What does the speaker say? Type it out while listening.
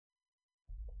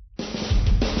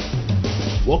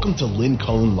Welcome to Lynn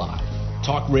Cullen Live,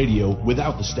 talk radio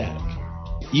without the static.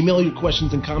 Email your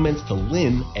questions and comments to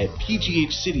lynn at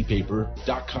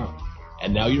pghcitypaper.com.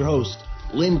 And now your host,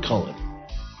 Lynn Cullen.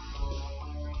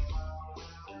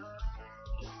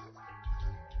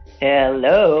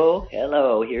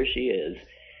 Hello, here she is.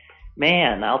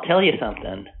 Man, I'll tell you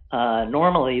something.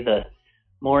 Normally the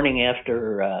morning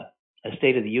after a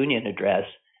State of the Union address,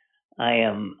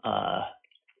 I'm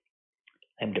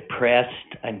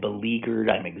depressed, I'm beleaguered,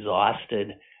 I'm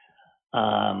exhausted.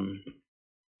 And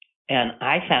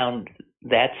I found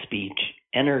that speech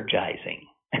energizing.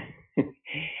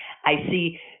 I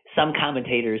see some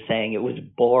commentators saying it was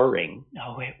boring.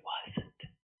 No, it wasn't.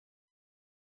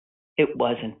 It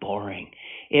wasn't boring.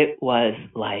 It was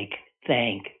like,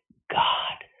 thank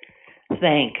God.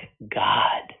 Thank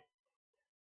God.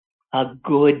 A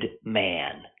good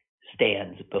man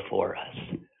stands before us.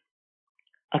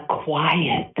 A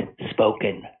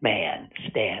quiet-spoken man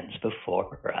stands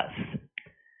before us.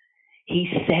 He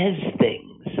says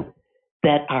things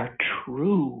that are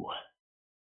true.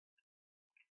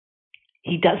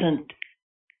 He doesn't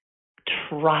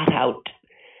trot out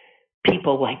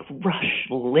people like Rush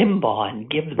Limbaugh and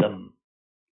give them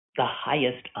the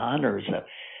highest honors a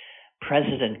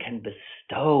president can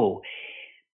bestow.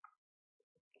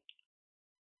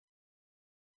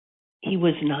 He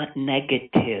was not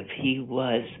negative. He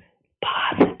was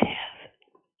positive.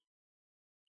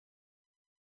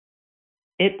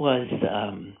 It was,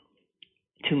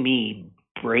 to me,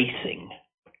 bracing.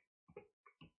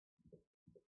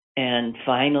 And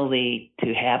finally,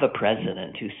 to have a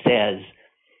president who says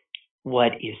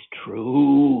what is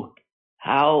true,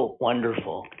 how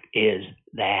wonderful is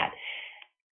that?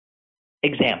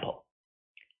 Example,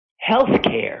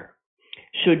 healthcare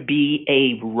should be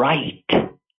a right,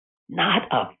 not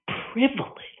a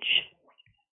privilege.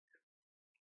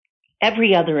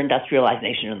 Every other industrialized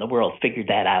nation in the world figured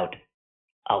that out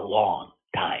a long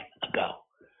time ago.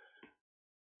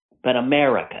 But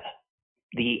America,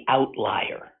 the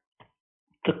outlier,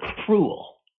 the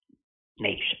cruel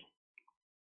nation,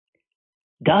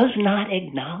 does not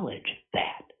acknowledge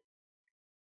that.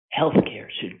 Healthcare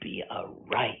should be a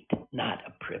right, not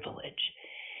a privilege.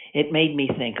 It made me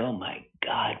think, oh my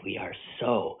God, we are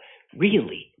so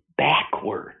really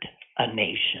backward a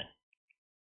nation.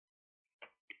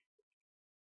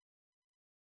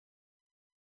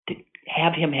 To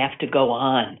have him have to go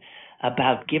on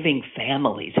about giving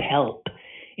families help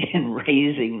in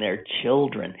raising their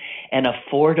children, an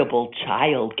affordable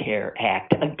child care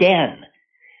act. Again,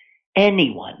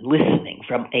 anyone listening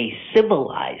from a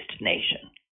civilized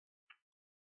nation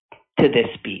to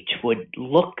this speech would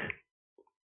look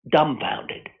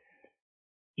dumbfounded.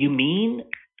 You mean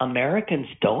Americans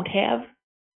don't have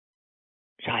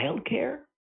child care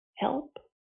help?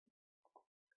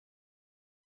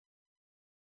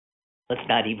 Let's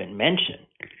not even mention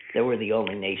that we're the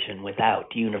only nation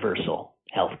without universal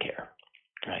health care,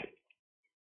 right?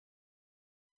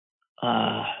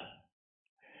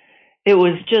 It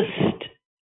was just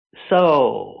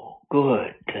so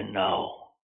good to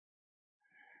know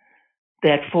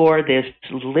that for this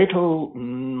little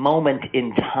moment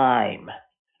in time,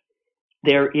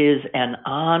 there is an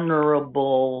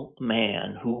honorable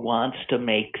man who wants to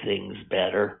make things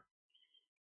better.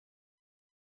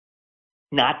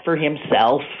 Not for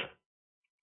himself,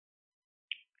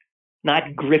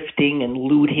 not grifting and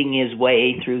looting his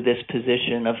way through this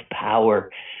position of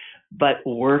power, but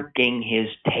working his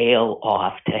tail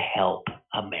off to help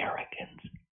Americans.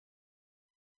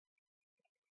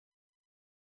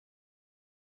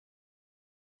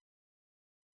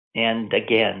 And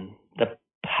again, the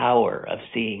power of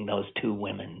seeing those two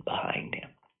women behind him.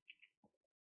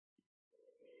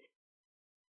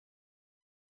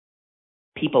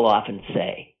 People often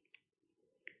say,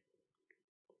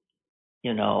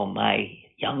 you know, my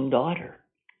young daughter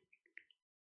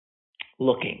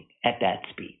looking at that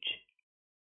speech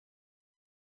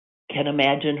can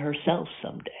imagine herself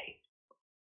someday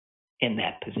in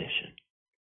that position.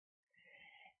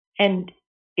 And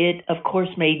it, of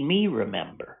course, made me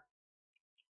remember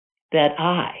that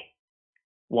I,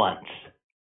 once,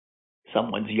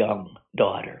 someone's young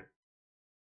daughter,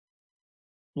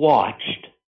 watched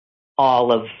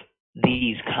all of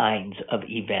these kinds of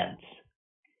events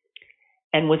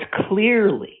and was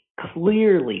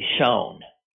clearly shown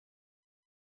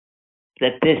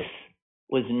that this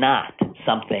was not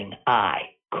something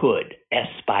I could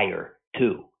aspire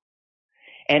to.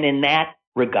 And in that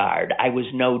regard, I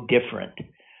was no different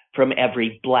from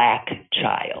every black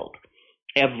child,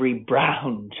 every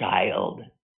brown child,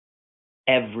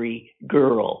 every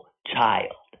girl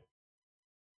child.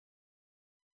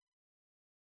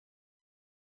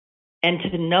 And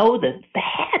to know that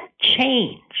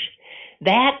change,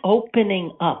 that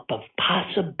opening up of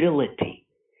possibility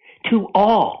to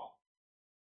all,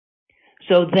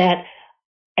 so that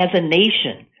as a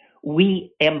nation,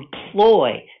 we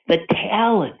employ the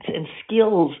talents and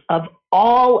skills of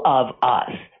all of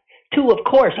us to, of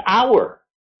course, our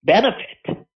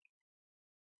benefit.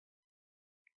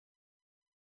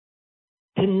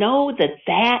 To know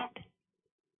that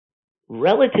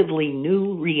relatively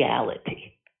new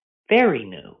reality, very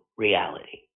new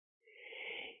reality,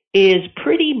 is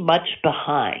pretty much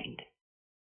behind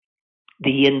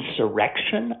the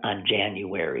insurrection on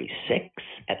January 6th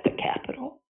at the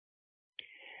Capitol,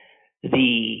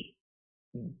 the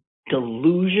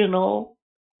delusional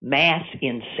mass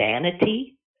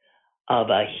insanity of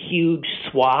a huge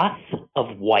swath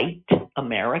of white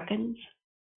Americans.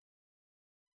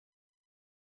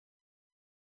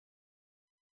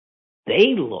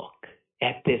 They look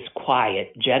at this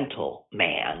quiet, gentle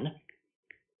man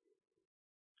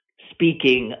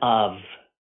speaking of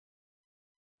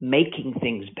making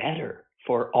things better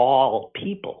for all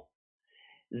people.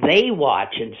 They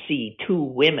watch and see two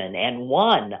women and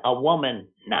a woman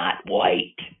not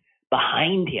white,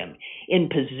 behind him in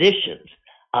positions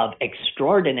of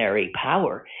extraordinary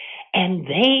power, and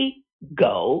they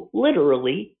go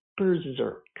literally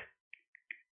berserk.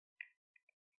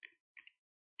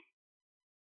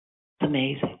 It's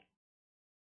amazing.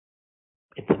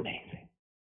 It's amazing.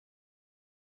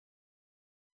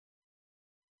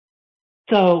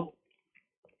 So,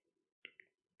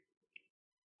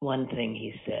 one thing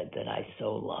he said that I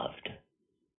so loved: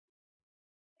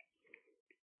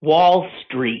 Wall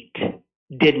Street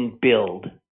didn't build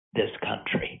this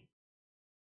country.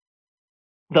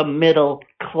 The middle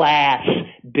class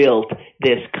built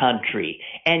this country,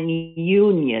 and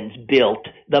unions built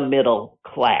the middle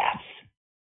class.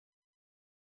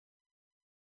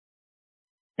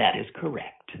 That is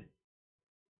correct.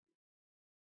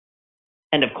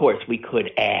 And of course, we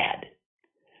could add,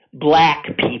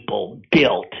 black people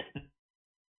built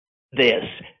this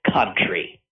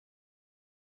country.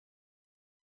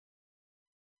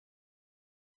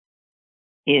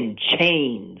 In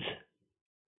chains.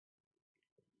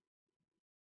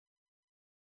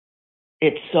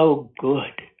 It's so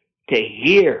good to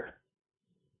hear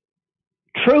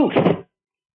truth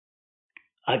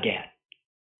again.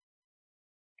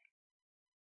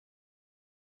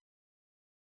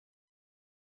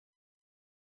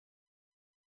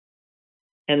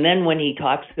 And then when he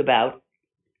talks about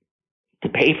to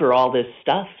pay for all this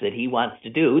stuff that he wants to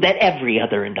do, that every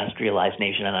other industrialized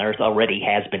nation on earth already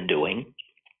has been doing,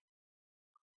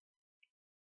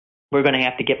 we're going to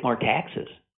have to get more taxes.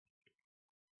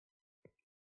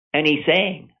 And he's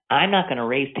saying, I'm not going to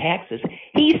raise taxes.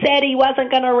 He said he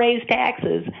wasn't going to raise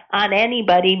taxes on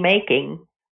anybody making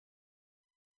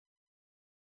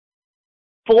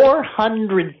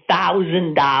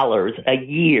 $400,000 a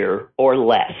year or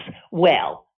less.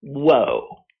 Well,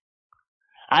 whoa.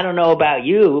 I don't know about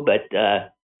you, but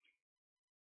that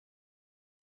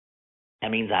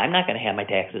means I'm not going to have my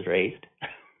taxes raised.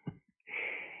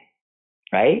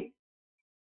 Right?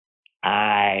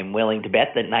 I'm willing to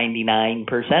bet that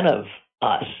 99% of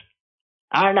us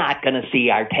are not going to see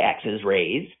our taxes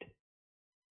raised.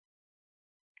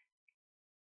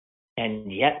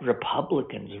 And yet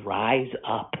Republicans rise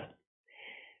up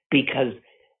because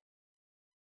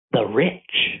the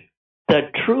rich, the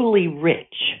truly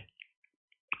rich,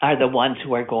 are the ones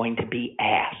who are going to be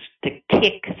asked to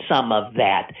kick some of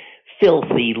that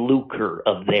filthy lucre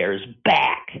of theirs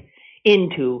back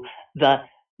into the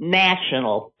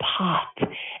national pot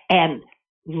and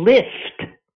lift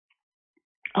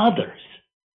others,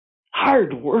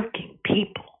 hardworking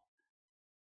people,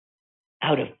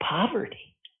 out of poverty,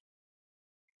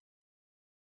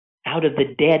 out of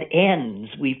the dead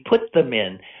ends we've put them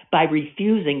in by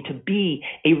refusing to be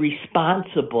a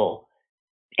responsible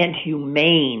and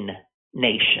humane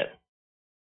nation.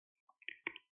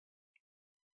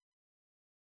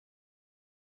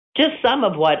 Just some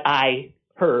of what I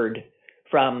heard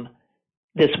from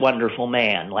this wonderful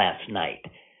man last night.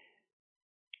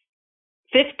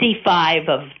 55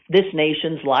 of this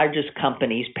nation's largest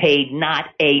companies paid not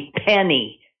a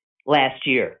penny last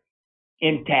year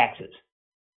in taxes.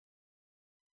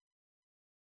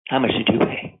 How much did you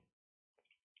pay?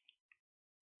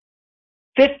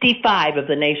 55 of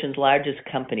the nation's largest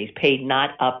companies paid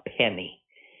not a penny.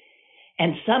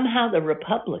 And somehow the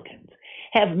Republicans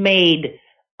have made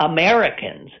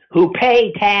Americans who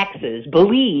pay taxes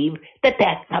believe that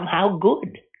that's somehow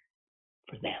good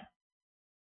for them.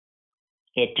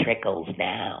 It trickles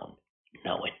down.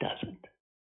 No, it doesn't.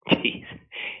 Jeez.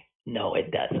 No,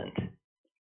 it doesn't.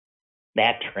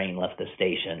 That train left the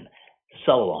station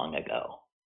so long ago.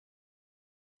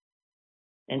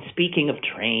 And speaking of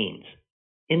trains,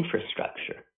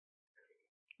 infrastructure.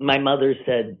 My mother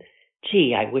said,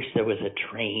 gee, I wish there was a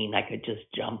train I could just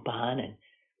jump on and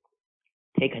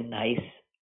take a nice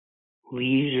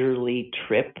leisurely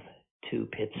trip to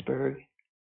Pittsburgh.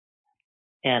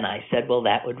 And I said, well,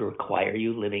 that would require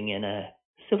you living in a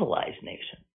civilized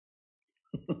nation.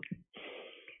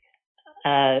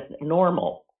 A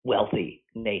normal, wealthy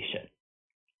nation.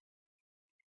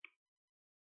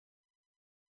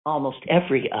 Almost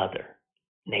every other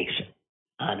nation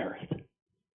on earth.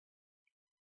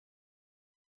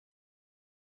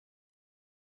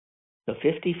 So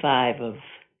 55 of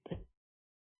the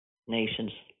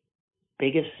nation's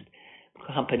biggest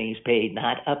companies paid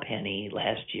not a penny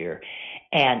last year.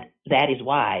 And that is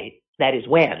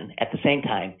when, at the same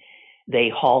time,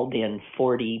 they hauled in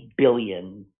 $40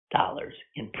 billion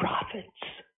in profits.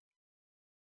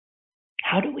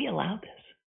 How do we allow this?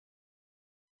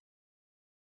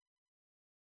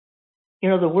 You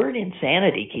know, the word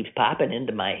insanity keeps popping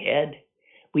into my head.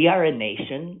 We are a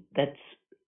nation that's,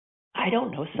 I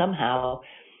don't know, somehow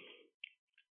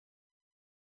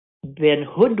been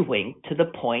hoodwinked to the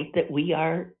point that we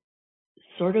are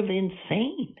sort of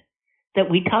insane, that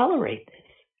we tolerate this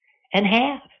and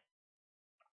have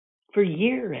for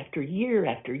year after year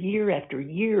after year after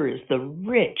year as the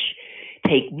rich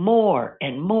take more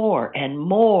and more and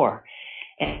more,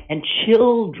 and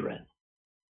children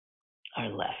are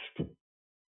left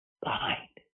behind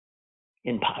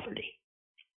in poverty.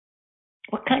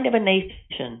 What kind of a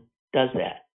nation does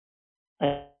that?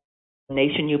 A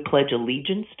nation you pledge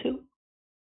allegiance to?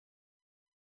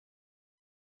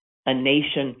 A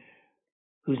nation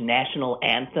whose national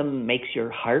anthem makes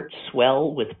your heart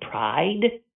swell with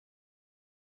pride?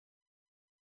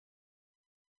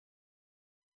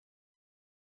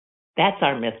 That's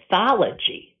our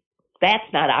mythology. That's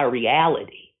not our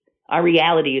reality. Our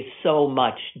reality is so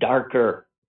much darker.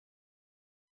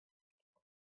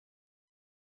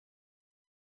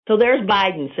 So there's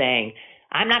Biden saying,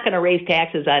 I'm not going to raise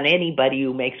taxes on anybody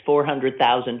who makes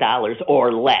 $400,000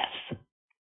 or less.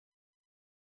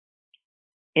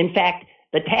 In fact,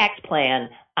 the tax plan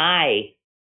I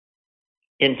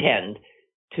intend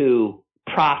to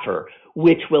proffer,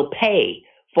 which will pay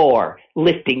for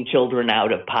lifting children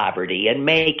out of poverty and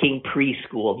making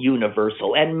preschool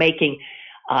universal and making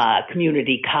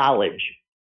community college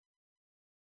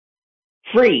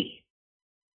free.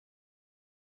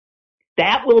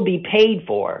 That will be paid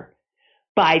for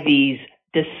by these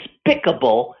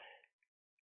despicable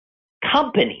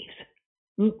companies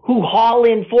who haul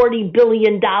in $40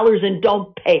 billion and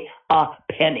don't pay a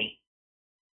penny.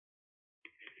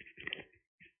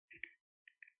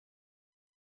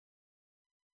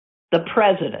 The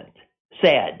president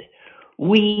said,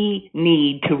 we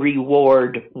need to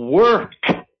reward work,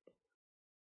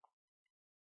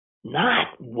 not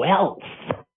wealth.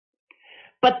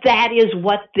 But that is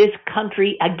what this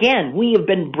country, again, we have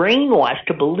been brainwashed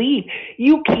to believe.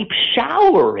 You keep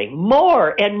showering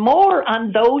more and more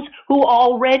on those who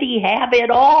already have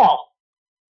it all,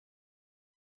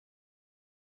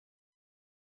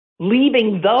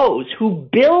 leaving those who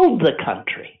build the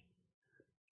country,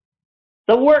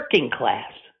 the working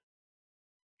class,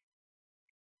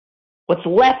 what's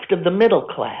left of the middle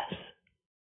class,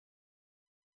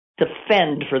 to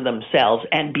fend for themselves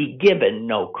and be given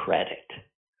no credit.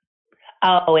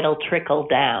 Oh, it'll trickle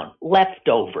down.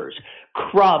 Leftovers,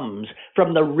 crumbs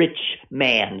from the rich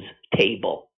man's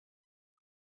table.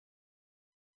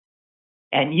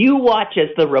 And you watch as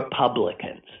the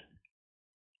Republicans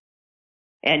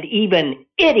and even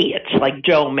idiots like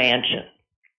Joe Manchin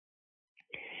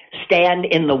stand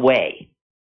in the way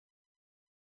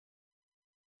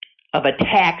of a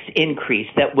tax increase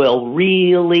that will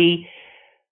really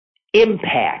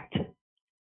impact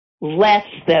less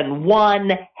than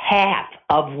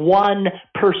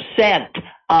 0.5%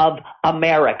 of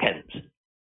Americans.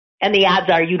 And the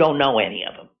odds are you don't know any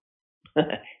of them.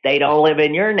 They don't live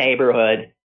in your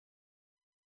neighborhood.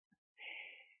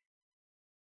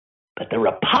 But the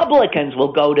Republicans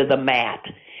will go to the mat,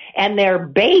 and their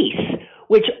base,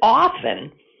 which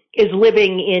often is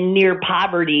living in near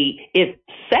poverty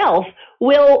itself,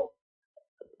 will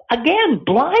again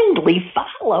blindly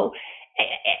follow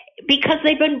because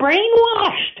they've been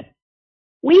brainwashed.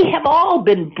 We have all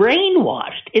been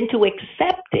brainwashed into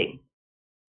accepting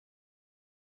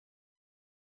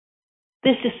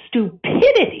this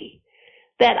stupidity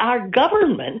that our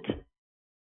government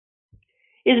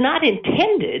is not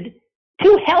intended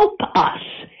to help us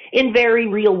in very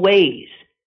real ways.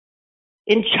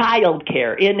 in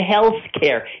childcare, in health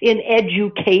care, in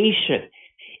education.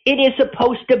 It is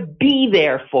supposed to be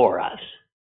there for us.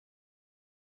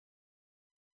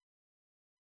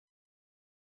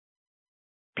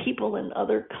 People in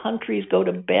other countries go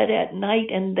to bed at night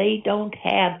and they don't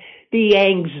have the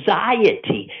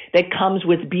anxiety that comes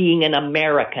with being an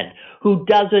American who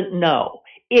doesn't know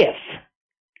if,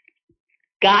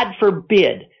 God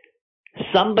forbid,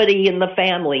 somebody in the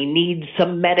family needs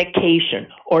some medication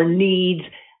or needs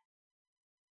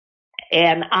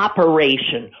an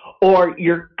operation, or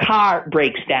your car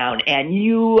breaks down and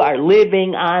you are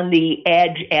living on the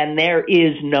edge and there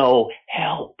is no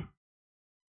help.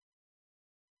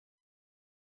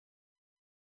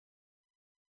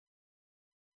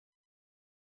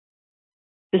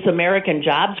 This American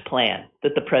jobs plan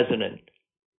that the president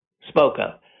spoke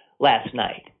of last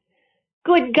night.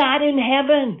 Good God in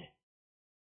heaven.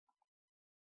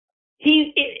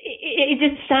 It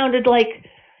just sounded like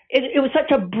it was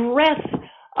such a breath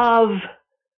of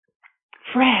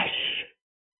fresh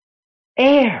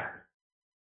air.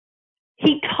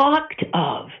 He talked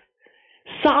of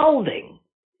solving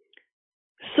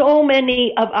so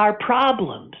many of our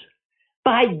problems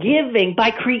by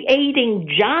creating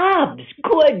jobs,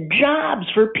 good jobs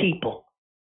for people.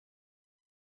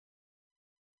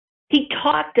 He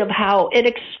talked of how an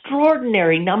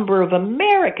extraordinary number of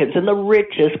Americans in the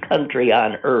richest country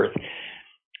on earth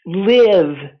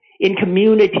live in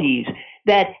communities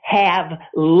that have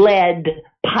lead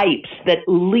pipes that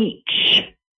leach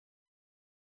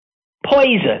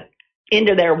poison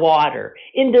into their water,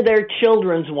 into their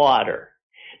children's water.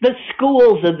 The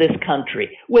schools of this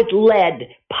country with lead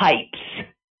pipes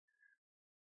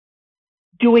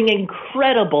doing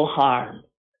incredible harm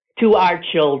to our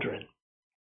children.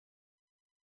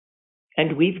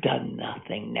 And we've done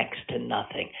nothing, next to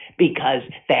nothing, because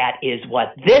that is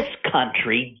what this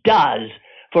country does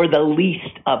for the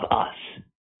least of us,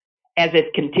 as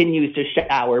it continues to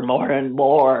shower more and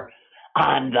more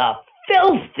on the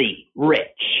filthy rich.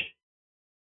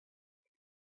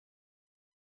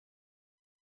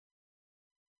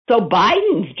 So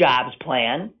Biden's jobs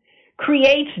plan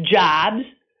creates jobs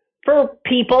for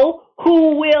people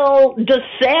who will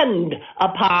descend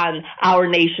upon our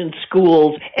nation's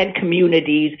schools and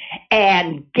communities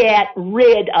and get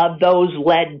rid of those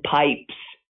lead pipes.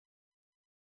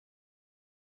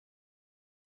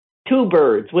 Two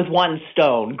birds with one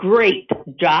stone. Great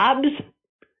jobs,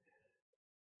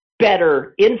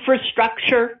 better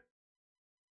infrastructure,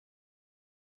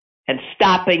 and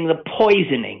stopping the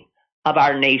poisoning of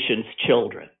our nation's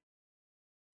children.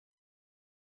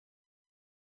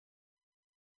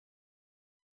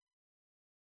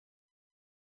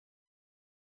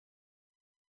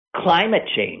 Climate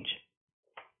change.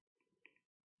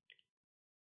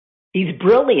 He's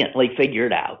brilliantly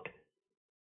figured out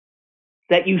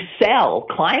that you sell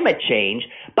climate change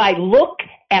by look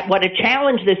at what a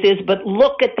challenge this is, but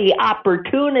look at the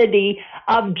opportunity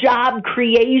of job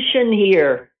creation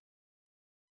here.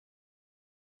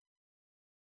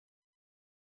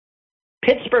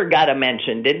 Pittsburgh got a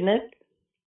mention, didn't it?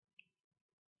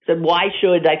 Said, why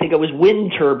should, I think it was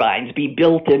wind turbines, be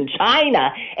built in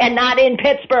China and not in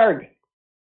Pittsburgh?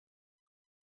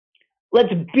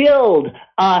 Let's build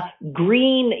a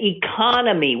green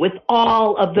economy with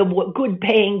all of the good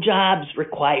paying jobs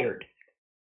required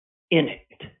in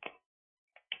it.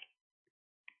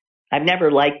 I've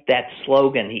never liked that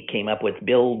slogan he came up with,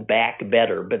 Build Back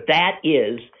Better, but that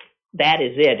is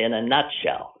it in a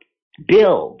nutshell.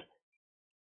 Build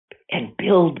and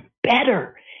build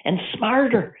better and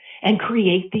smarter and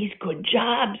create these good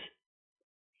jobs.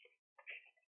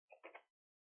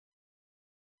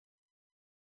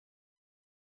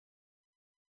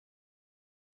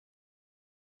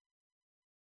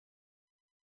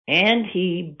 And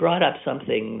he brought up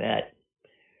something that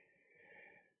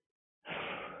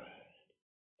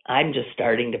I'm just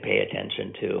starting to pay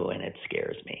attention to, and it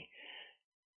scares me.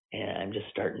 And I'm just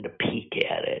starting to peek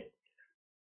at it.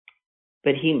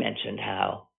 But he mentioned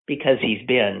how, because he's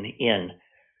been in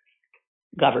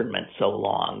government so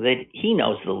long, that he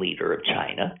knows the leader of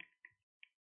China.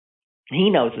 He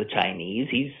knows the Chinese.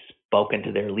 He's spoken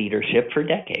to their leadership for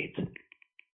decades.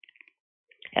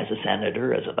 As a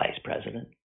senator, as a vice president.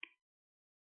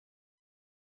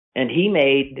 And he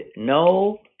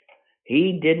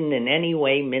didn't in any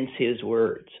way mince his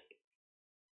words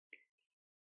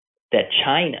that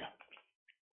China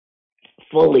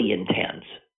fully intends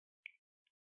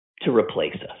to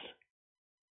replace us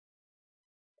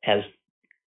as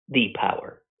the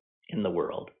power in the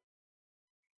world.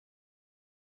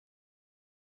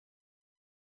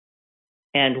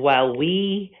 And while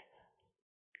we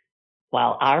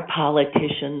while our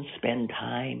politicians spend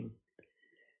time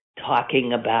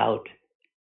talking about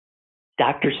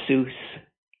Dr. Seuss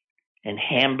and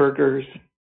hamburgers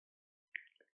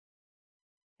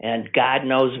and God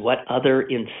knows what other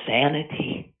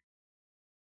insanity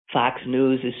Fox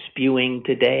News is spewing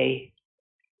today,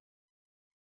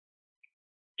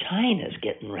 China's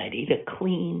getting ready to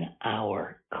clean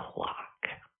our clock.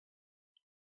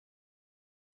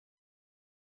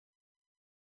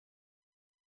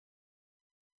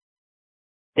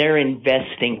 They're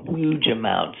investing huge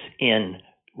amounts in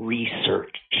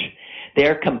research.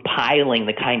 They're compiling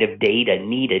the kind of data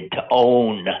needed to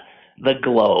own the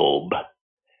globe.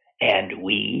 And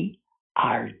we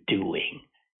are doing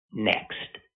next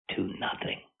to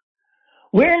nothing.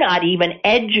 We're not even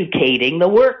educating the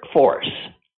workforce.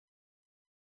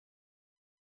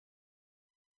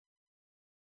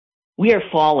 We are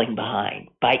falling behind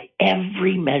by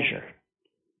every measure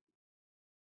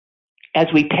as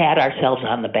we pat ourselves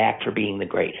on the back for being the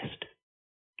greatest.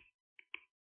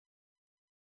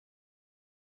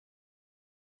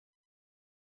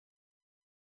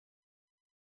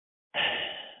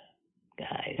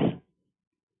 Guys,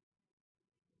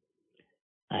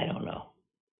 I don't know.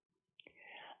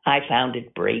 I found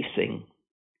it bracing.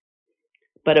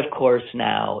 But of course,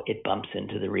 now it bumps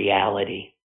into the reality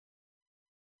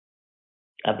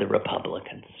of the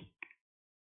Republicans.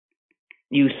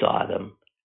 You saw them.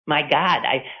 My God,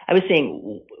 I was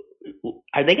saying,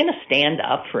 are they going to stand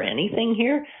up for anything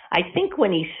here? I think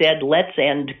when he said, let's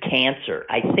end cancer,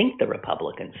 I think the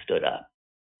Republicans stood up.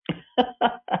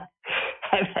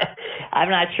 I'm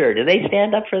not sure. Do they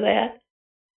stand up for that?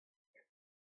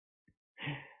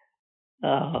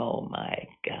 Oh, my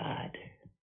God.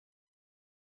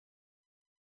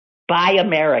 Buy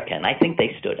American. I think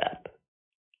they stood up.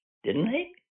 Didn't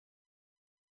they?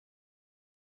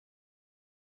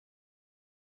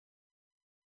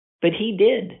 But he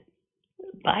did.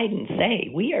 Biden say,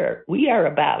 we are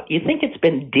about. You think it's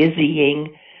been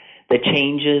dizzying, the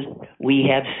changes we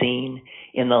have seen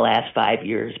in the last 5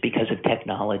 years because of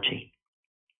technology?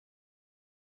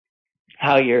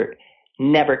 How you're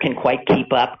never can quite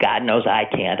keep up. God knows I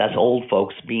can't. Us old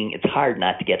folks it's hard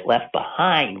not to get left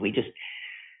behind. We just,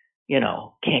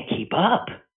 can't keep up.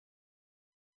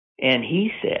 And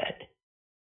he said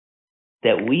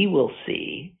that we will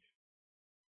see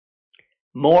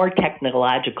more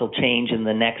technological change in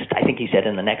the next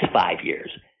 5 years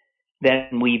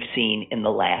than we've seen in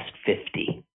the last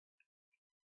 50.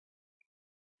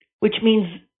 Which means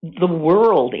the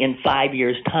world in 5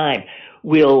 years' time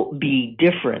will be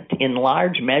different in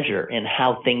large measure in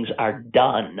how things are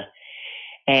done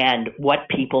and what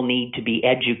people need to be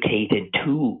educated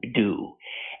to do.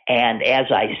 And as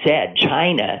I said,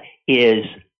 China is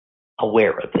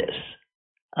aware of this,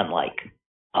 unlike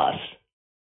us,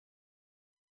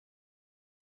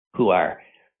 who are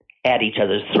at each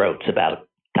other's throats about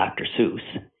Dr. Seuss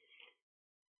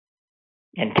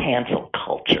and cancel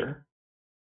culture.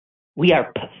 We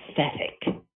are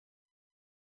pathetic.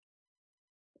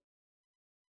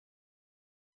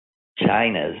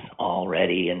 China's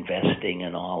already investing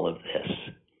in all of this.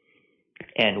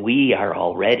 And we are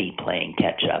already playing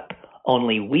catch up.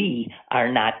 Only we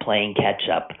are not playing catch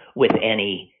up with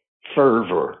any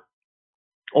fervor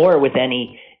or with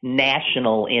any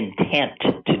national intent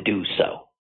to do so.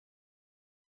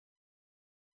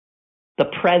 The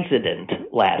president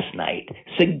last night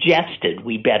suggested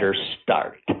we better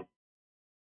start.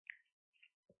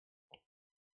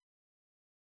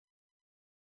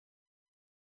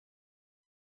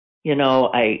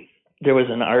 There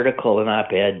was an article, an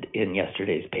op-ed in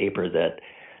yesterday's paper that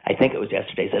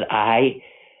I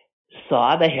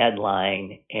saw the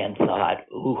headline and thought,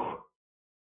 ooh,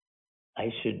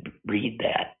 I should read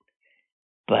that.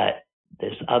 But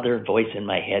this other voice in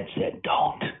my head said,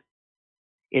 don't.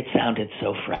 It sounded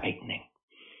so frightening.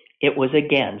 It was,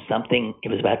 again, it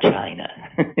was about China.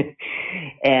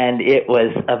 And it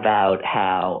was about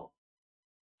how,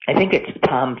 I think it's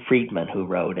Tom Friedman who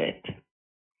wrote it.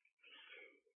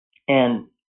 And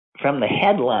from the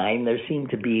headline, there seemed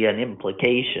to be an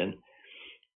implication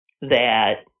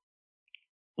that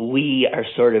we are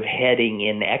sort of heading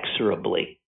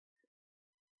inexorably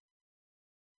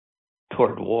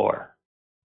toward war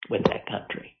with that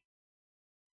country.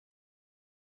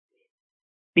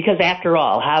 Because after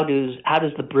all, how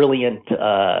does the brilliant,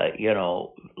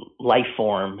 life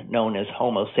form known as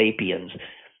Homo sapiens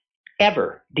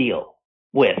ever deal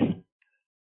with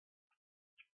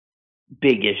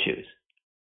big issues?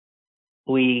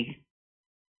 We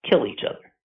kill each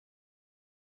other.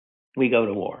 We go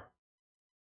to war.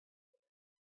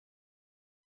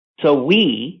 So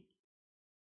we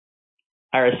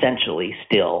are essentially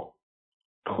still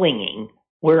clinging.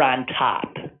 We're on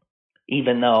top,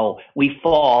 even though we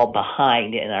fall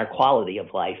behind in our quality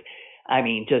of life. I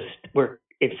mean,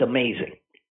 it's amazing.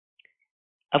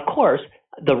 Of course,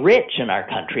 the rich in our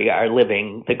country are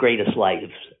living the greatest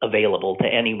lives available to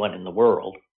anyone in the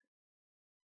world.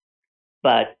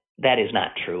 But that is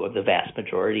not true of the vast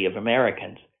majority of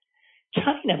Americans.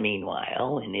 China,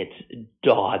 meanwhile, in its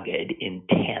dogged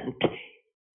intent,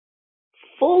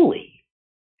 fully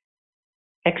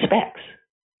expects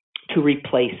to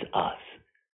replace us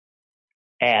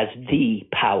as the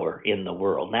power in the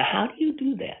world. Now, how do you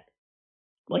do that?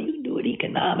 Well, you can do it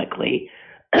economically,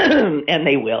 and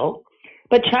they will.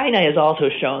 But China has also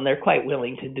shown they're quite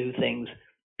willing to do things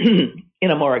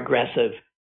in a more aggressive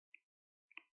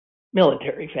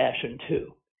military fashion,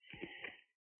 too.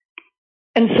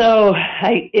 And so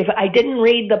if I didn't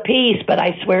read the piece, but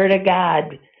I swear to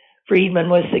God, Friedman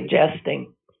was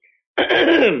suggesting,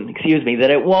 excuse me,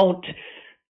 that it won't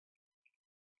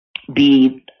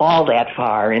be all that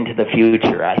far into the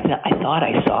future. I thought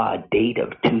I saw a date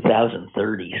of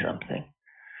 2030 something,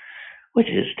 which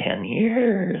is 10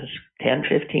 years, 10,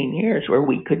 15 years where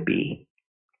we could be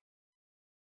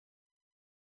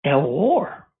at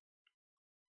war.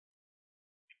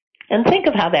 And think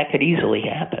of how that could easily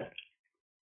happen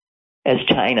as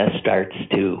China starts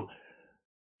to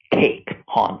take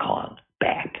Hong Kong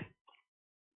back,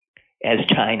 as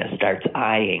China starts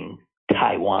eyeing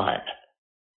Taiwan.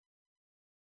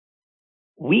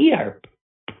 We are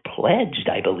pledged,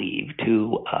 I believe,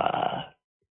 to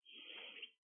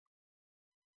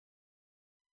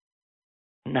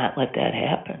not let that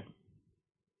happen.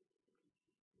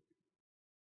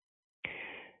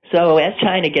 So as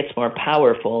China gets more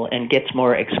powerful and gets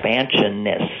more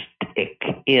expansionistic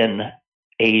in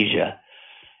Asia,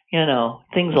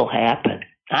 things will happen.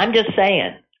 I'm just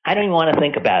saying. I don't even want to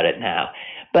think about it now.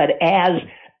 But as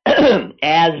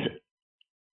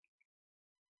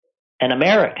an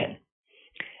American,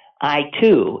 I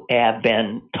too have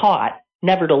been taught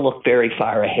never to look very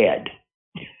far ahead.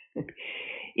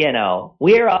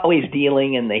 We're always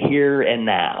dealing in the here and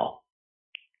now,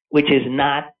 which is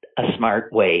not a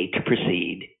smart way to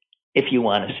proceed if you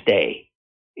want to stay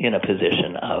in a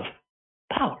position of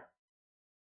power.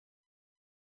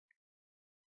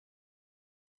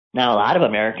 Now, a lot of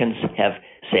Americans have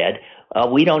said,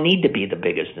 we don't need to be the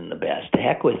biggest and the best. To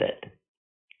heck with it.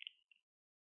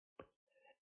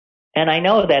 And I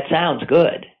know that sounds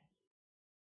good,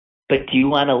 but do you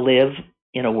want to live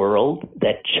in a world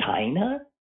that China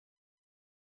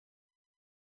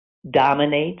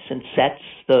dominates and sets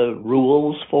the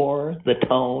rules for, the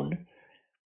tone?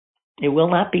 It will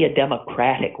not be a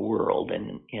democratic world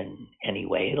in any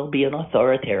way. It'll be an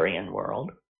authoritarian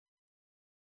world.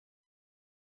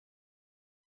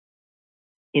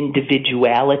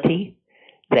 Individuality,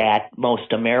 that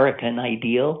most American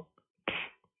ideal,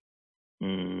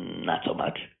 not so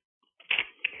much.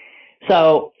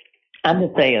 So I'm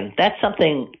just saying that's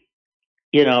something,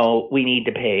 we need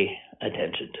to pay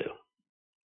attention to.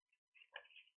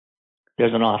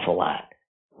 There's an awful lot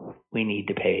we need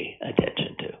to pay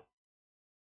attention to.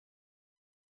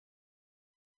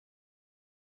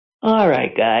 All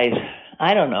right, guys.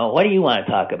 I don't know. What do you want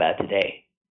to talk about today?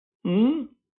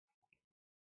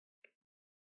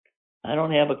 I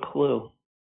don't have a clue.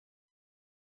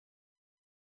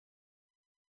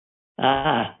 So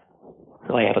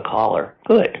I have a caller.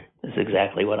 Good. This is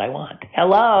exactly what I want.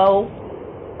 Hello.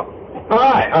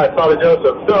 Hi, Father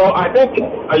Joseph. So I think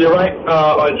you're right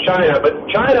on China, but the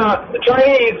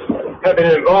Chinese have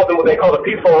been involved in what they call the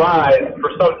peaceful rise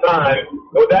for some time.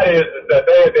 What that is that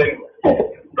they have been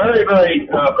very, very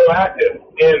proactive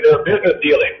in their business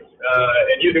dealings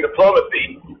and using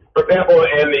diplomacy. For example,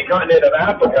 in the continent of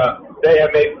Africa, they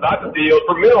have made lots of deals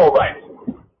for mineral rights.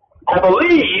 I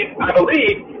believe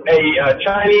a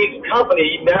Chinese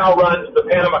company now runs the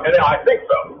Panama Canal. I think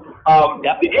so.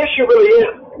 The issue really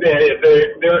is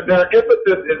their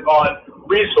emphasis is on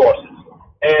resources.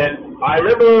 And I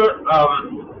remember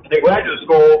in graduate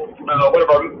school, one of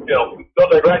our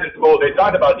military graduate schools, they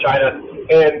talked about China,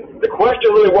 and the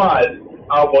question really was,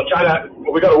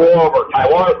 we got a war over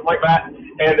Taiwan or something like that,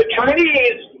 and the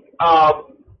Chinese, a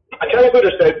Chinese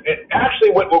leader said,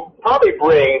 actually what will probably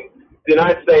bring the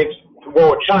United States to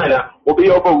war with China will be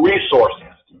over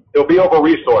resources. It'll be over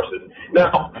resources.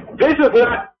 Now, this is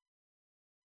not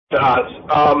to us.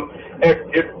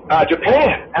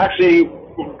 Japan actually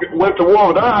went to war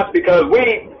with us because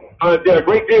we did a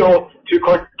great deal to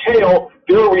curtail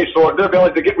their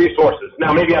ability to get resources.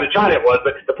 Now, maybe out of China it was,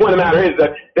 but the point of the matter is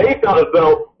that they felt as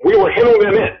though we were hemming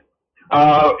them in.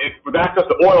 with access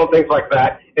to oil and things like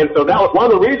that. And so that was one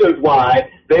of the reasons why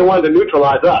they wanted to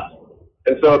neutralize us.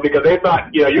 And so because they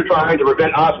thought, you're trying to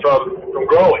prevent us from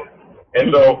growing.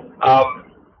 And so,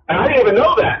 and I didn't even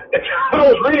know that. I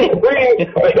was reading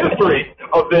the history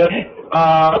of this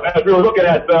as we were looking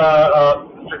at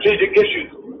strategic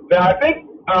issues. Now, I think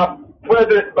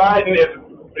President Biden is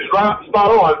spot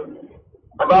on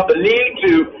about the need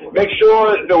to make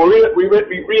sure that we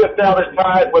reestablish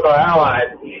ties with our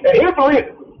allies. And here's the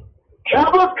reason.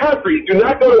 Capitalist countries do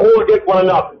not go to war against one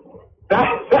another. That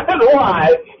is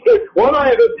why one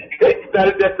reason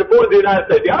that's important to the United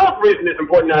States. The other reason it's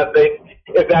important to the United States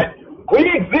is that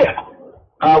we exist.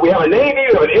 We have a Navy,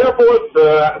 we have an Air Force,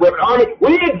 we have an Army.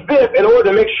 We exist in order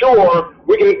to make sure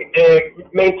we can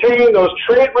maintain those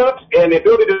trade routes and the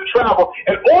ability to travel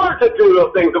in order to do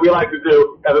those things that we like to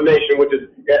do as a nation, which is,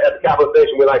 as a capitalist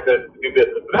nation, we like to do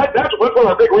business. That's one of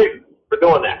our big reasons for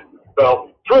doing that. So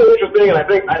it's really interesting, and I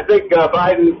think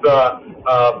Biden's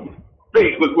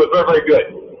speech was very, very good.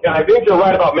 And I think you're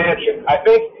right about Manchin. I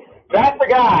think that's the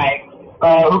guy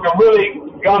who can really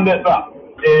gun this up.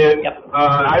 And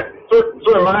sort of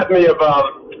reminds me of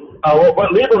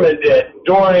what Lieberman did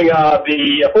during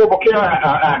the Affordable Care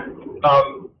Act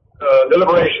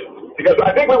deliberations, because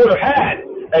I think we would have had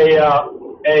a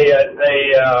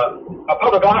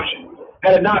public option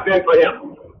had it not been for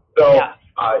him. So,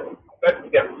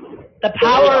 the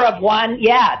power of one,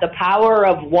 the power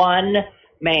of one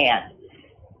man.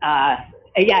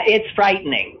 It's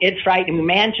frightening. It's frightening.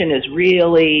 Manchin is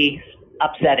really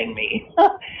upsetting me.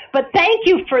 But thank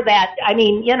you for that. I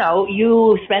mean,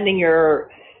 you spending your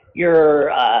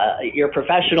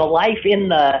professional life in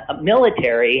the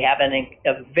military, having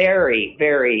a very,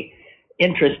 very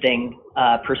interesting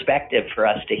perspective for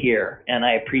us to hear, and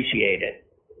I appreciate it.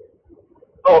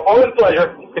 Oh, always a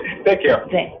pleasure. Take care.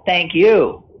 Thank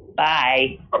you.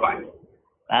 Bye. Bye-bye.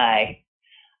 Bye.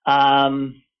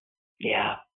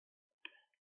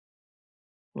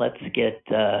 Let's get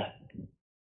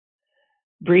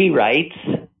Bree writes,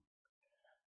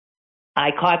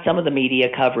 I caught some of the media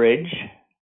coverage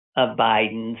of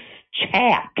Biden's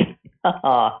chat.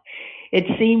 It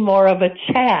seemed more of a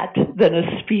chat than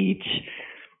a speech,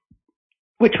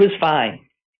 which was fine.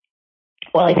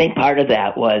 Well, I think part of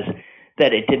that was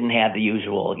that it didn't have the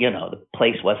usual, the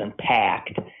place wasn't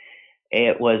packed.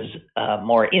 It was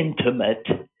more intimate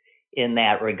in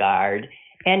that regard.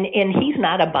 And he's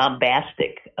not a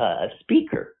bombastic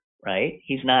speaker, right?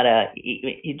 He's not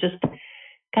he just,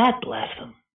 God bless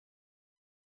him.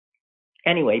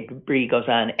 Anyway, Bree goes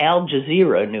on, Al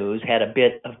Jazeera News had a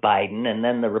bit of Biden and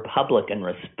then the Republican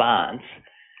response.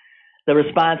 The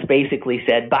response basically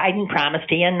said, Biden promised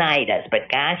to unite us, but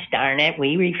gosh darn it,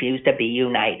 we refuse to be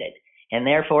united. And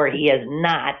therefore, he has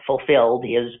not fulfilled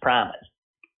his promise.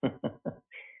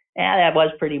 That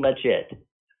was pretty much it.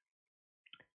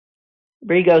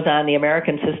 Bree goes on, the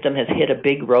American system has hit a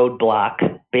big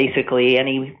roadblock. Basically,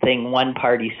 anything one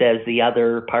party says the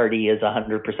other party is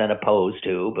 100% opposed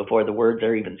to before the words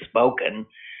are even spoken.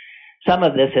 Some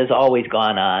of this has always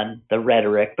gone on, the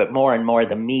rhetoric, but more and more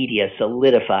the media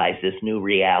solidifies this new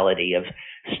reality of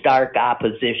stark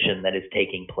opposition that is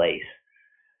taking place.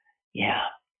 Yeah.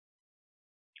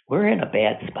 We're in a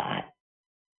bad spot.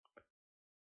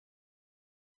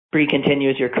 Bree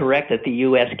continues, you're correct that the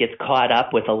U.S. gets caught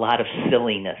up with a lot of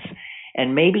silliness.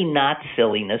 And maybe not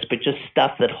silliness, but just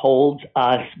stuff that holds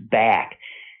us back.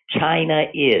 China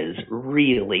is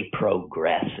really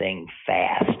progressing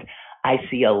fast. I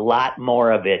see a lot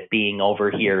more of it being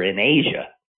over here in Asia.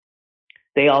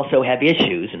 They also have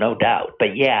issues, no doubt. But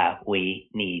we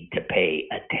need to pay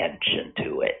attention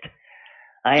to it.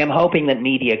 I am hoping that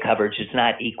media coverage does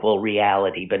not equal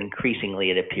reality, but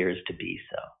increasingly it appears to be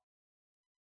so.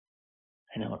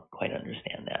 I don't quite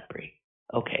understand that, Bree.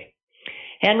 Okay.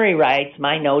 Henry writes,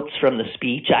 my notes from the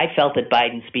speech, I felt that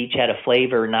Biden's speech had a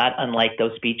flavor not unlike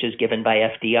those speeches given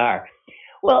by FDR.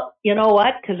 Well, you know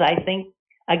what? Because I think,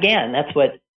 again, that's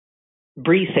what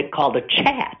Bree called a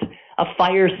chat, a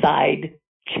fireside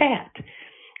chat.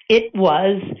 It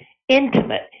was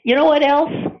intimate. You know what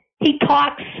else? He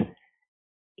talks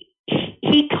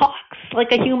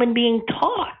like a human being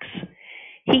talks.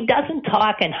 He doesn't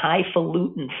talk in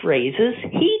highfalutin phrases.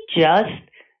 He just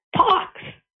talks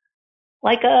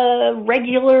like a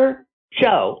regular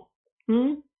Joe.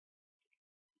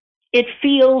 It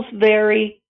feels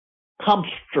very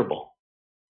comfortable.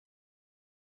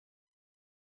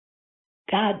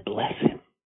 God bless him.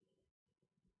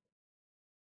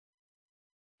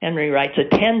 Henry writes,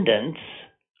 attendance,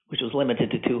 which was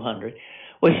limited to 200,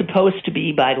 was supposed to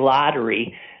be by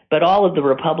lottery, but all of the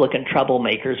Republican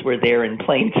troublemakers were there in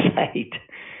plain sight.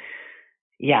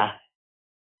 Yeah,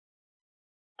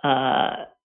 Biden's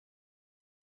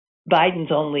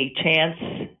only chance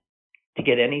to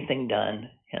get anything done,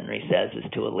 Henry says, is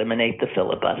to eliminate the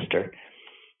filibuster.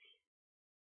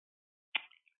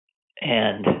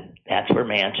 And that's where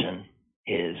Manchin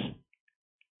is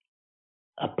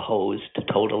opposed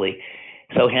totally.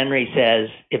 So Henry says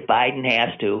if Biden has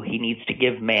to, he needs to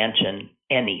give Manchin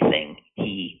anything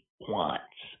he wants.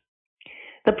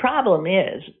 The problem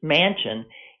is Manchin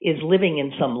is living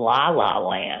in some la-la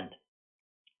land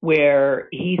where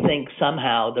he thinks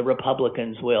somehow the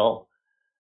Republicans will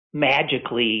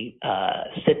magically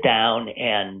sit down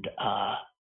and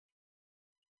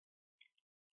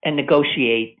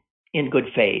negotiate in good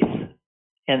faith,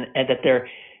 and that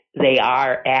they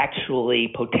are actually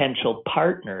potential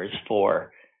partners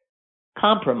for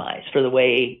compromise for the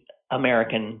way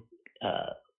American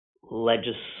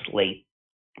legislative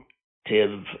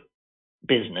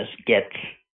business gets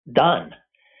done.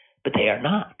 But they are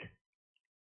not.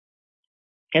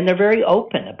 And they're very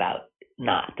open about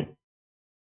not.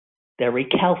 They're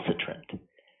recalcitrant.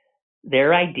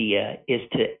 Their idea is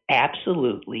to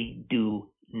absolutely do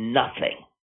nothing.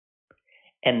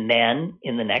 And then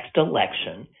in the next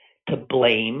election, to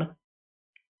blame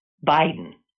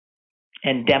Biden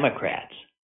and Democrats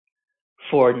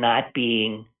for not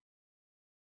being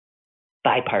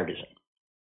bipartisan.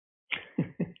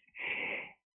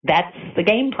 That's the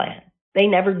game plan. They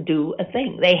never do a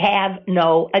thing. They have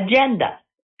no agenda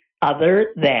other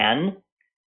than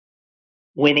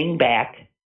winning back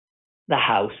the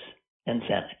House and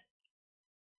Senate.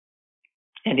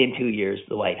 And in 2 years,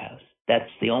 the White House.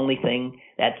 That's the only thing.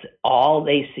 That's all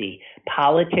they see.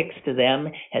 Politics to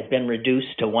them has been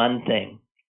reduced to one thing: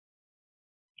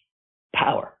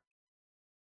 power.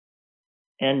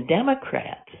 And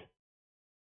Democrats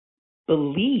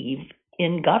believe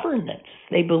in governance.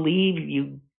 They believe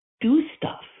you do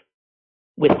stuff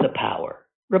with the power.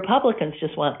 Republicans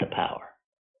just want the power.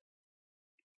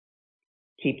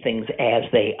 Keep things as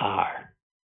they are,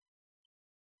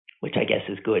 which I guess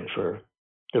is good for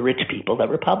the rich people that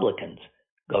Republicans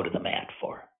go to the mat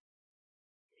for.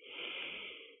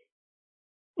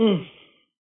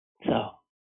 So,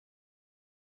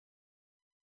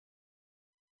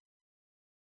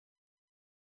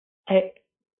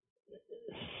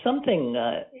 something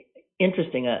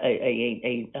interesting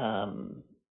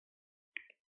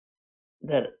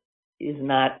that is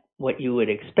not what you would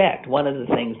expect. One of the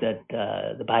things that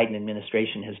the Biden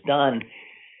administration has done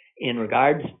in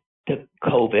regards to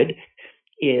COVID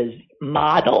is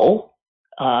model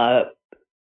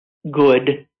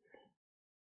good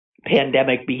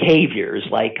pandemic behaviors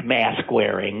like mask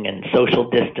wearing and social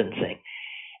distancing.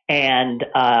 And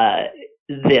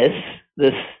this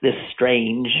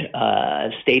strange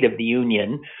State of the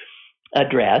Union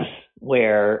address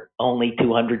where only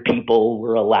 200 people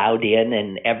were allowed in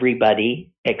and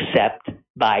everybody except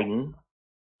Biden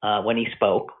when he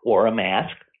spoke wore a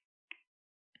mask.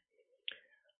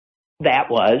 That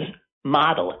was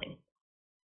modeling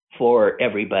for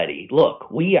everybody. Look,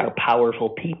 we are powerful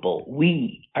people.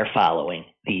 We are following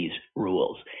these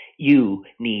rules. You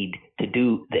need to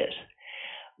do this.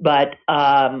 But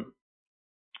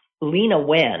Lena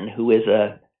Wen, who is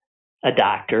a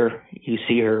doctor, you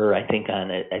see her, I think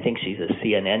she's a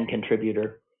CNN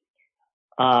contributor.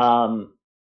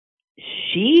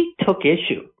 She took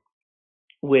issue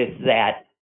with that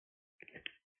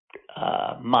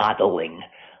modeling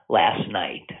last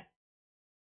night.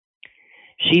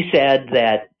 She said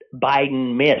that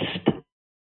Biden missed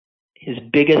his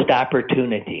biggest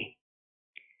opportunity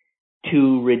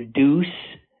to reduce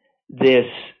this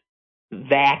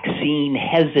vaccine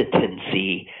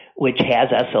hesitancy, which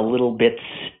has us a little bit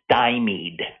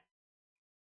stymied.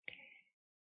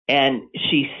 And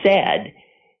she said,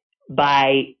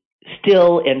 by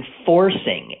still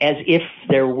enforcing, as if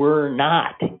there were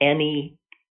not any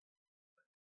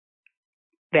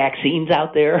vaccines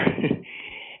out there,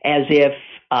 as if,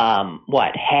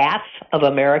 half of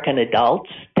American adults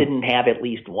didn't have at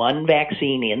least one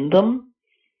vaccine in them,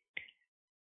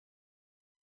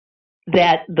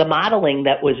 that the modeling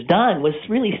that was done was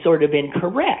really sort of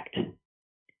incorrect.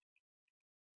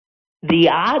 The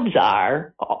odds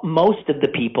are most of the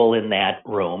people in that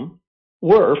room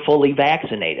were fully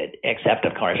vaccinated, except,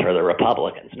 of course, for the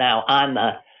Republicans. Now, on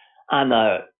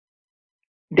the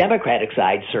Democratic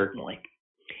side, certainly.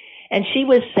 And she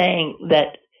was saying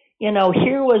that,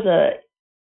 here was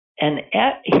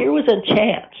a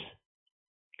chance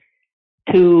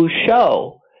to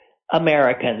show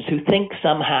Americans who think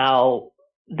somehow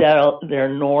their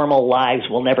normal lives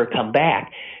will never come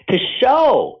back, to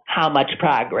show how much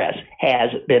progress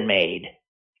has been made.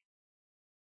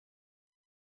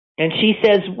 And she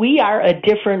says, we are a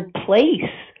different place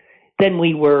than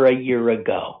we were a year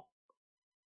ago.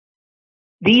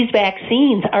 These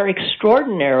vaccines are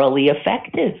extraordinarily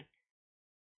effective.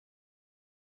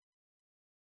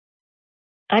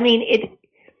 I mean,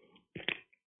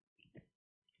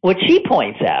 what she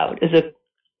points out is that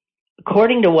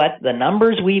according to what the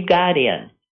numbers we've got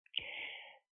in,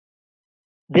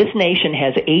 this nation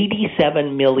has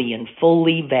 87 million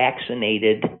fully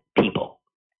vaccinated people.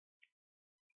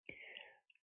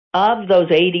 Of those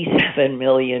 87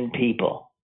 million people,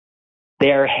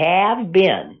 there have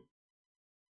been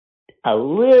a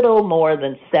little more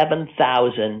than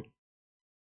 7,000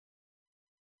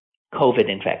 COVID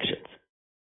infections.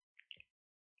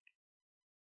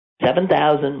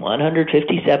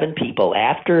 7,157 people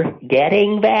after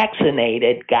getting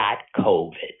vaccinated got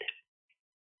COVID.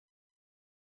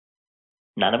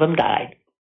 None of them died.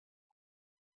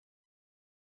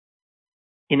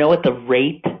 You know what the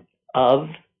rate of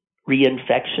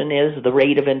reinfection is, the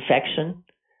rate of infection,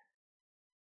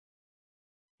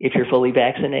 if you're fully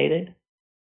vaccinated?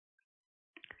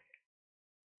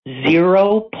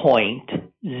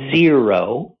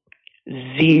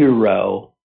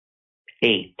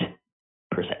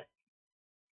 0.008%.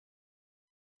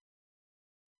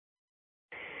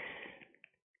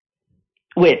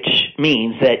 Which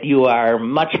means that you are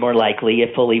much more likely,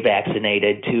 if fully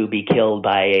vaccinated, to be killed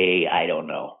by a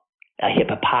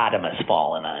hippopotamus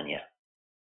falling on you.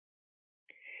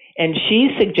 And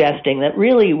she's suggesting that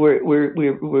really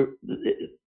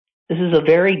this is a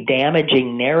very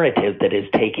damaging narrative that is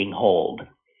taking hold.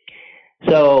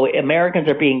 So Americans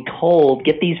are being told,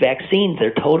 get these vaccines,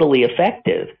 they're totally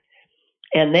effective.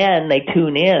 And then they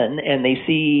tune in and they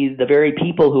see the very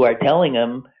people who are telling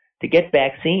them to get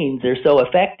vaccines, they're so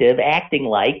effective, acting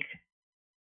like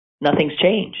nothing's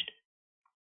changed.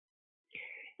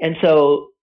 And so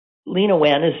Lena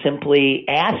Wen is simply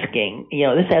asking,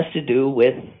 this has to do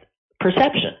with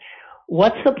perception.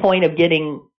 What's the point of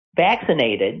getting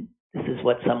vaccinated? This is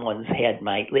what someone's head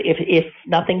might, if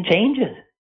nothing changes.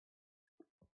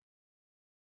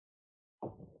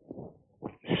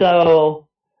 So,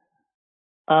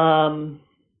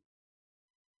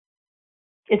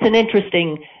 it's an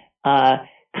interesting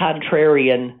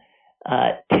contrarian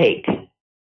take.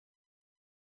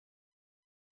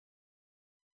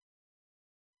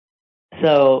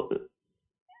 So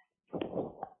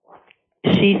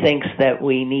she thinks that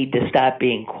we need to stop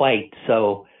being quite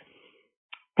so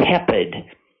tepid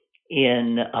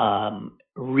in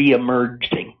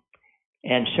re-emerging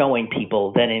and showing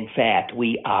people that in fact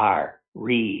we are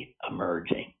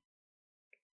re-emerging.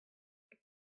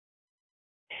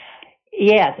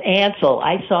 Yes, Ansel,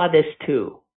 I saw this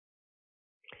too.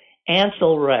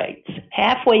 Ansel writes,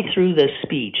 halfway through the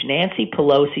speech, Nancy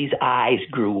Pelosi's eyes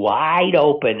grew wide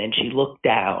open and she looked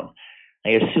down, I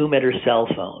assume at her cell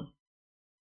phone.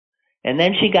 And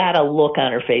then she got a look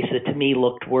on her face that to me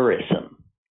looked worrisome.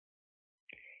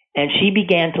 And she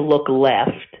began to look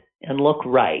left and look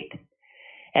right.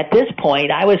 At this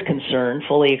point, I was concerned,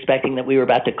 fully expecting that we were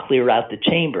about to clear out the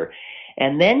chamber.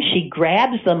 And then she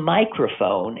grabs the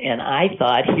microphone, and I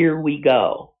thought, here we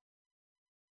go.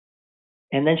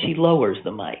 And then she lowers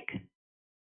the mic.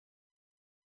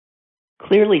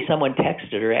 Clearly, someone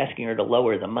texted her asking her to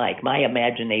lower the mic. My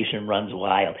imagination runs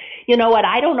wild. You know what?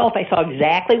 I don't know if I saw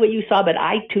exactly what you saw, but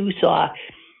I too saw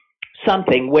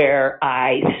something where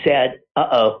I said,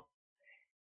 uh-oh.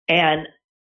 And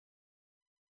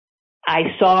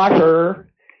I saw her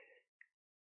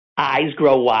eyes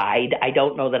grow wide. I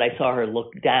don't know that I saw her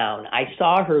look down. I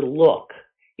saw her look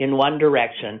in one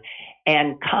direction,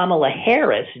 and Kamala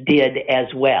Harris did as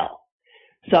well.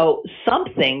 So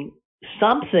something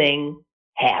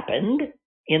happened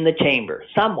in the chamber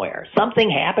somewhere.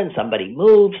 Something happened. Somebody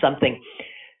moved. Something,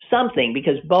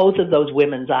 because both of those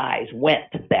women's eyes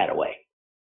went that way.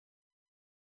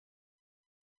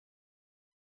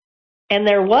 And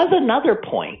there was another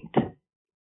point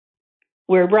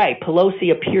where,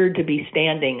 Pelosi appeared to be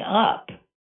standing up.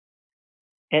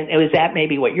 And it was that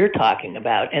maybe what you're talking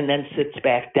about, and then sits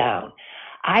back down.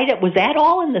 Was that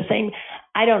all in the same?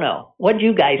 I don't know. What did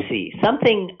you guys see?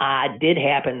 Something odd did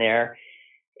happen there,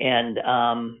 and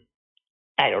I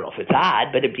don't know if it's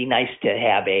odd, but it'd be nice to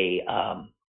have an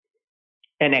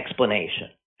explanation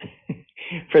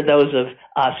for those of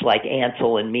us like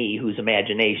Ansel and me whose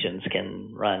imaginations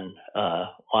can run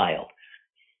wild.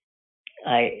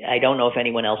 I don't know if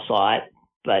anyone else saw it,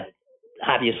 but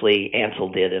obviously Ansel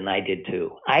did, and I did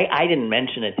too. I didn't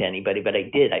mention it to anybody, but I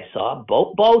did. I saw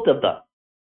both of them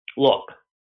look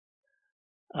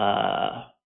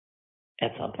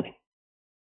at something.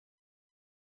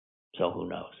 So who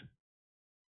knows?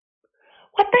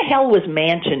 what the hell was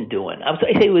Manchin doing?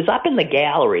 He was up in the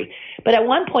gallery, but at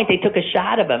one point they took a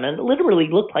shot of him and it literally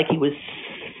looked like he was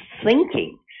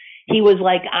sinking. He was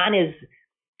like on his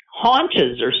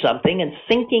haunches or something and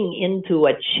sinking into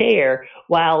a chair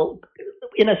while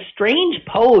in a strange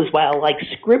pose while like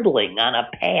scribbling on a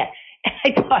pad. And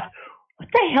I thought, what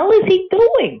the hell is he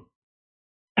doing?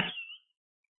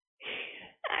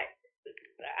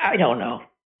 I don't know.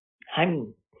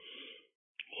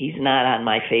 He's not on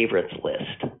my favorites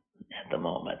list at the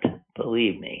moment.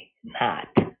 Believe me, not.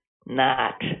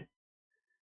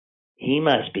 He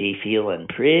must be feeling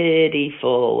pretty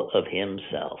full of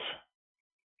himself.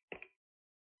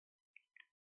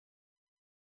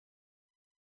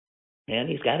 And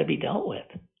he's got to be dealt with.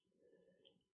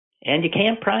 And you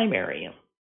can't primary him.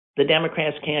 The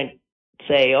Democrats can't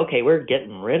say, okay, we're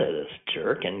getting rid of this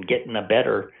jerk and getting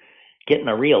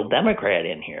a real Democrat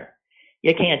in here.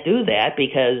 You can't do that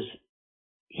because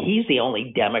he's the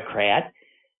only Democrat,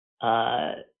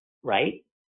 right,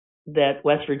 that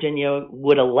West Virginia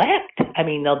would elect. I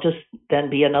mean, they'll just then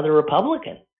be another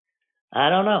Republican. I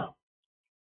don't know.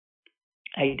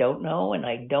 I don't know, and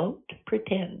I don't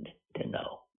pretend to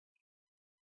know.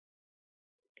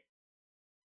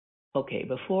 Okay,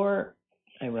 before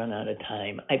I run out of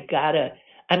time, I'm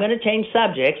going to change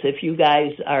subjects if you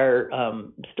guys are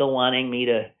still wanting me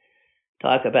to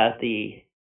talk about the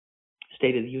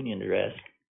State of the Union address.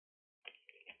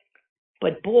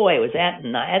 But boy, that's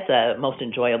the most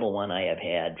enjoyable one I have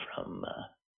had from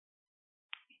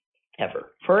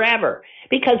forever,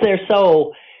 because they're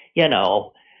so,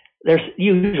 they're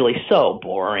usually so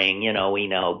boring. We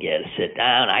sit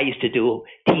down. I used to do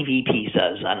TV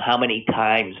pieces on how many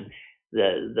times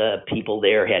the people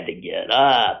there had to get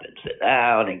up and sit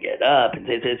down and get up.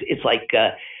 It's like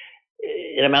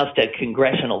it amounts to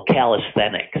congressional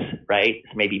calisthenics, right?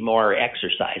 It's maybe more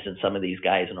exercise than some of these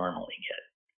guys normally get.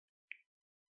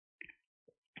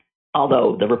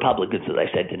 Although the Republicans, as I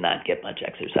said, did not get much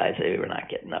exercise. They were not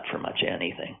getting up for much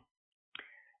anything.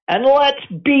 And let's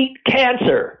beat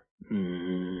cancer.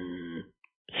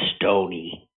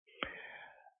 Stony.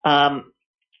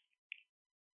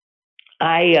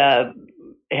 I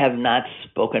have not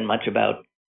spoken much about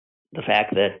the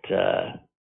fact that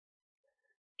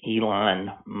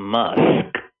Elon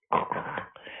Musk,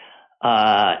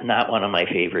 not one of my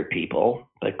favorite people,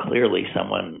 but clearly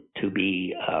someone to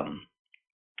be,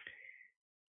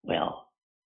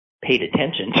 paid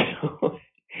attention to.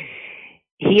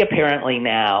 He apparently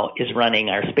now is running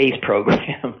our space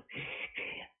program.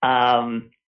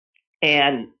 And,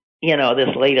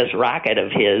 this latest rocket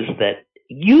of his, that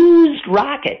used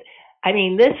rocket. I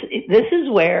mean, this is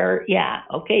where,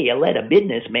 you let a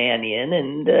businessman in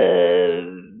and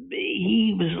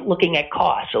he was looking at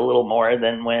costs a little more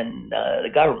than when the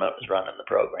government was running the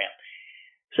program.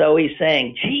 So he's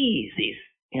saying, geez,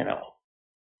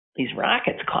 these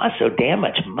rockets cost so damn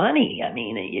much money. I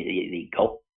mean, you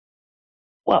go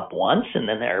up once and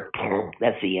then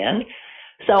that's the end.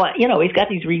 So, he's got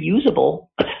these reusable,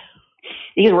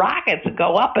 these rockets that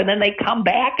go up and then they come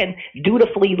back and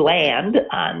dutifully land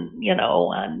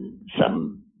on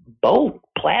some boat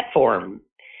platform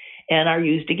and are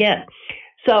used again.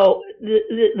 So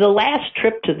the last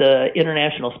trip to the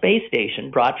International Space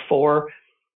Station brought 4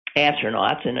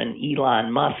 astronauts in an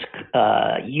Elon Musk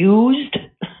used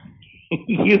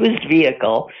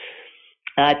vehicle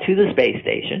to the space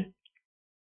station.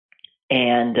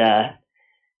 And I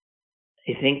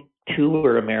think 2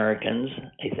 were Americans,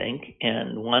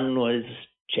 and 1 was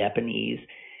Japanese,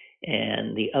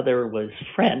 and the other was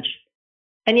French.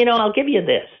 And, I'll give you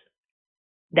this.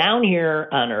 Down here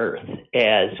on Earth,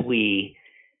 as we,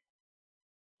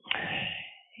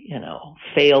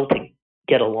 fail to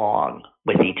get along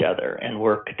with each other and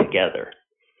work together,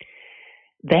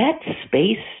 that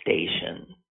space station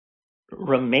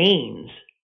remains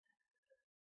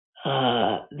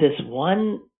this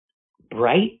one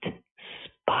bright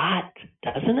spot,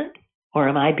 doesn't it? Or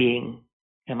am I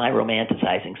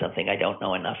romanticizing something I don't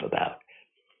know enough about?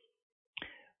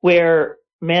 Where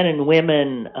men and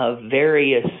women of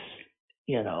various,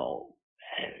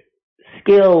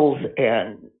 skills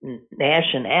and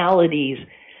nationalities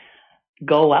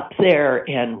go up there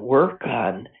and work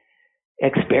on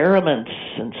experiments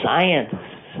and science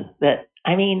that,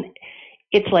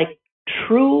 it's like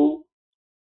true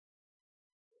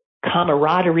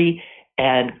camaraderie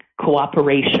and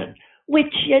cooperation,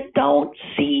 which you don't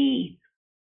see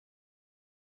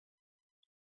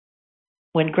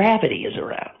when gravity is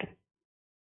around.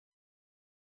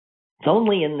 It's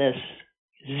only in this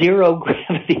zero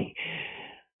gravity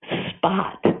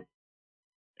spot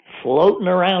floating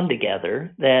around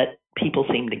together that people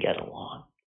seem to get along.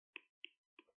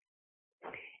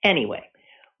 Anyway,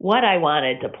 what I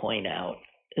wanted to point out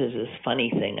is this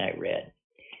funny thing I read.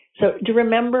 So do you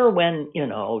remember when,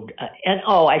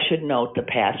 I should note the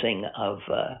passing of,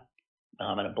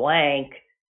 I'm going to blank,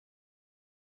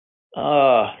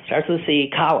 starts with C,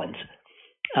 Collins,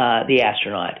 the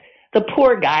astronaut. The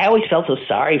poor guy, I always felt so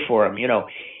sorry for him.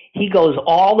 He goes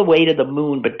all the way to the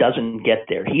moon but doesn't get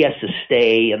there. He has to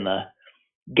stay in the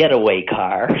getaway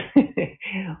car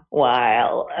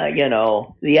while,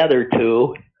 the other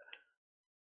two,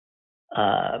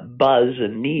 Buzz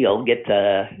and Neil, get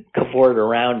to cavort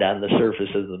around on the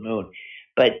surface of the moon.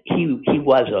 But he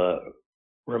was a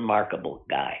remarkable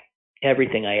guy.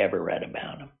 Everything I ever read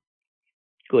about him.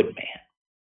 Good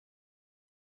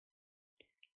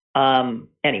man.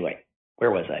 Anyway,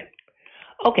 where was I?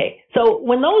 Okay, so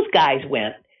when those guys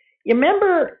went, you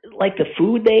remember like the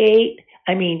food they ate?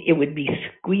 I mean, it would be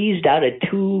squeezed out of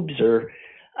tubes or,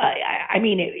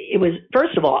 it was,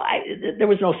 first of all, there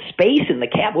was no space in the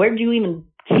cab. Where did you even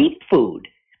keep food?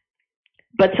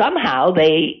 But somehow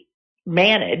they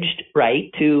managed,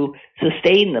 right, to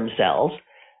sustain themselves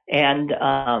and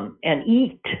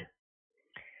eat.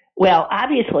 Well,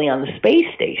 obviously on the space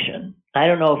station, I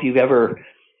don't know if you've ever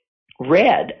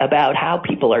read about how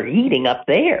people are eating up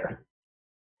there.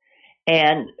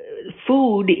 And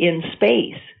food in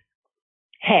space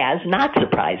has, not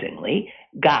surprisingly,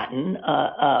 gotten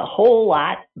a whole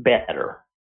lot better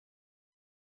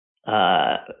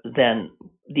than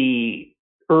the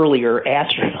earlier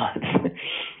astronauts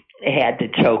had to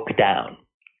choke down.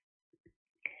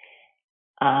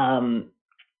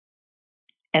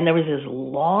 And there was this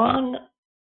long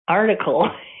article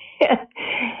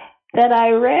that I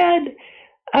read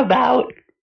about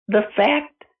the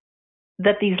fact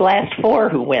that these last four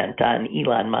who went on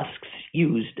Elon Musk's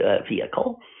used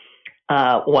vehicle,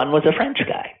 one was a French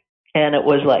guy. And it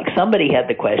was like somebody had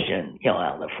the question,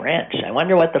 the French, I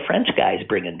wonder what the French guy's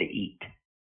bringing to eat.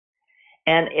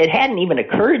 And it hadn't even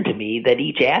occurred to me that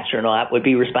each astronaut would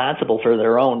be responsible for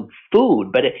their own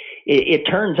food. But it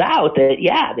turns out that,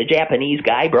 the Japanese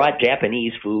guy brought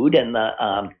Japanese food and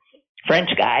the French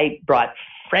guy brought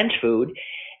French food.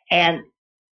 And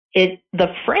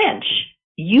the French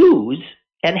use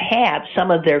and have some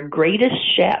of their greatest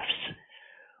chefs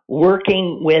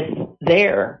working with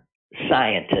their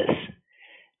scientists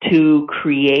to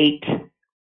create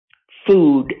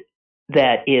food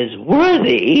that is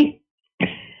worthy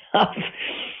of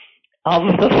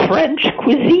the French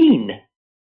cuisine.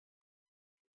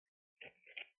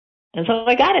 And so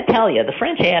I got to tell you, the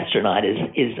French astronaut is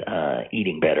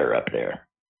eating better up there.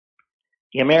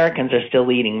 The Americans are still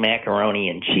eating macaroni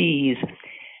and cheese,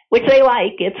 which they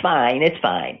like. It's fine.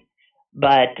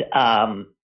 But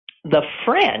the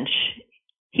French,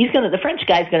 the French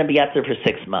guy's going to be up there for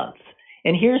 6 months.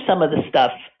 And here's some of the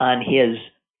stuff in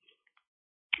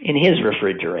his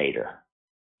refrigerator.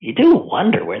 You do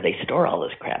wonder where they store all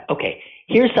this crap. Okay,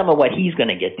 here's some of what he's going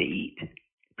to get to eat,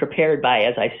 prepared by,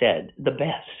 as I said, the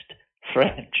best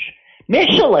French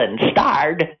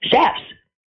Michelin-starred chefs.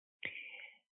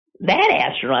 That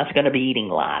astronaut's going to be eating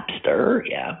lobster,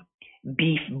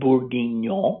 beef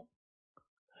bourguignon,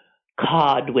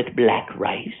 cod with black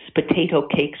rice, potato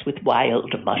cakes with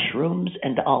wild mushrooms,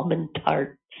 and almond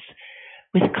tarts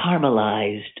with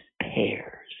caramelized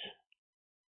pears.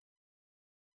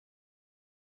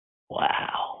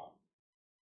 Wow.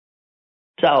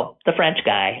 So the French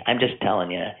guy, I'm just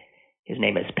telling you, his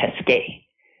name is Pesquet.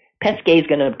 Pesquet's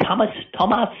Thomas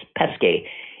Pesquet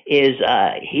is,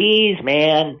 he's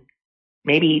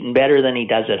maybe eating better than he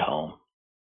does at home.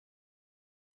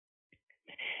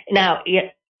 Now,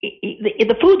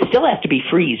 the food still has to be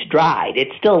freeze dried. It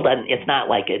still doesn't, it's not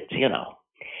like it's,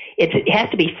 it has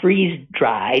to be freeze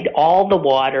dried. All the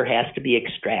water has to be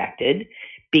extracted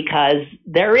because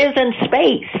there isn't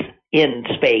space in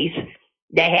space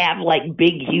to have like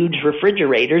big, huge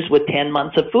refrigerators with 10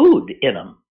 months of food in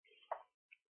them.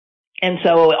 And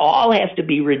so it all has to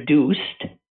be reduced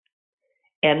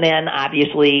and then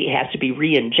obviously has to be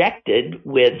re-injected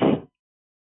with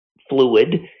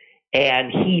fluid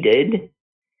and heated.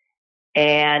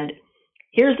 And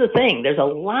here's the thing. There's a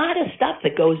lot of stuff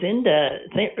that goes into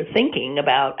thinking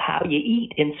about how you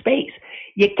eat in space.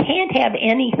 You can't have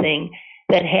anything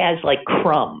that has like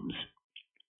crumbs.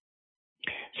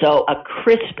 So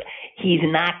he's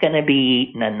not going to be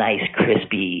eating a nice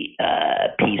crispy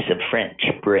piece of French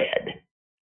bread.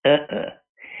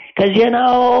 Because,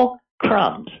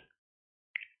 crumbs.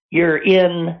 You're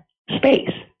in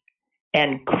space.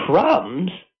 And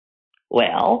crumbs,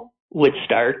 would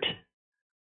start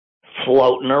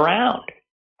floating around.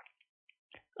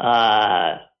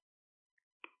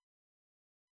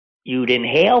 You'd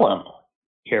inhale them.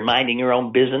 you're minding your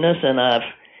own business and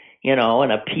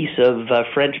and a piece of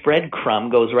French bread crumb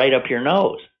goes right up your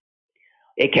nose.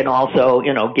 It can also,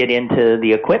 get into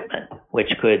the equipment,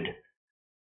 which could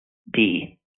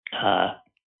be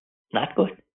not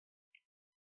good.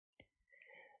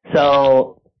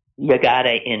 So you got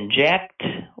to inject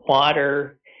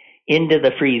water into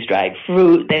the freeze-dried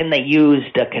fruit. Then they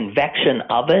used a convection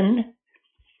oven.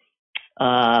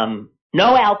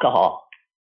 No alcohol.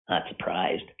 Not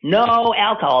surprised. No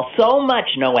alcohol. So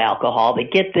much no alcohol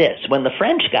that, get this, when the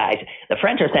French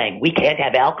are saying, we can't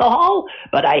have alcohol,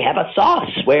 but I have a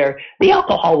sauce where the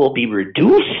alcohol will be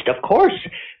reduced, of course,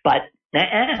 but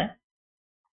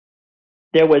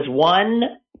there was one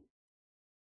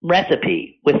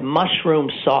recipe with mushroom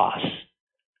sauce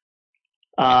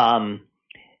that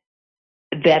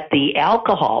the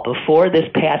alcohol, before this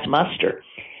passed muster,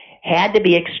 had to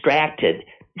be extracted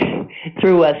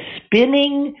through a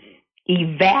spinning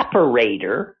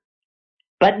evaporator,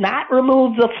 but not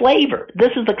remove the flavor.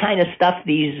 This is the kind of stuff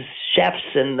these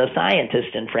chefs and the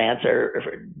scientists in France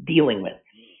are dealing with.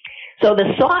 So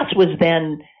the sauce was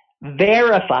then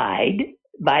verified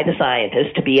by the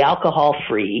scientists to be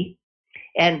alcohol-free,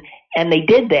 and they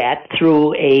did that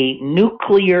through a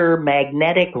nuclear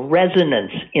magnetic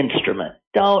resonance instrument.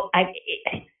 Just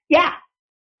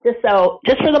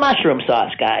for the mushroom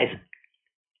sauce, guys.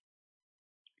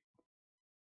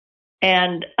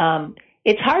 And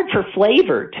it's hard for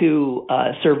flavor to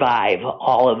survive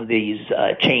all of these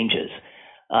changes.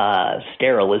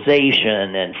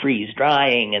 Sterilization and freeze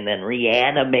drying and then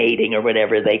reanimating or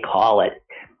whatever they call it.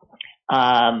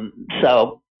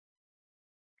 So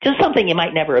just something you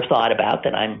might never have thought about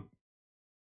that I'm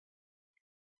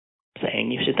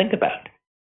saying you should think about.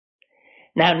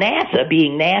 Now, NASA,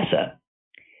 being NASA,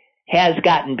 has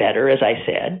gotten better, as I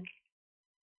said.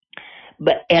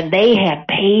 And they have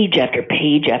page after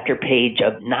page after page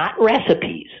of not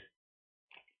recipes,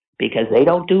 because they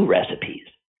don't do recipes.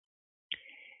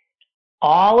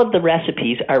 All of the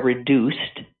recipes are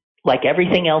reduced, like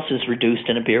everything else is reduced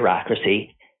in a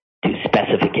bureaucracy, to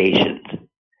specifications.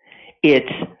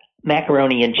 It's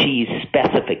macaroni and cheese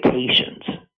specifications.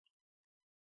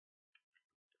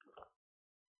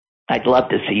 I'd love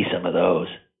to see some of those.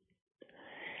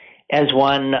 As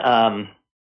one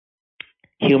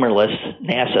humorless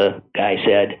NASA guy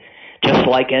said, just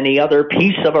like any other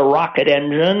piece of a rocket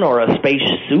engine or a space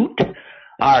suit,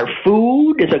 our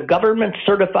food is a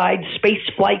government-certified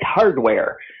spaceflight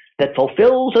hardware that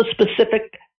fulfills a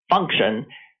specific function,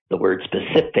 the word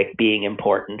specific being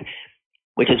important,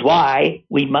 which is why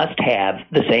we must have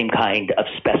the same kind of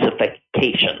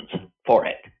specifications for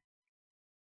it.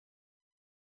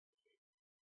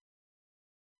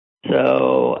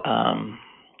 So,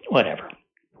 whatever.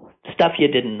 Stuff you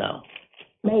didn't know.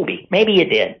 Maybe you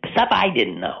did. Stuff I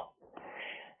didn't know.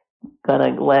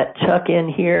 Gonna let Chuck in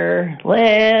here.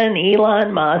 Lynn,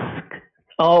 Elon Musk,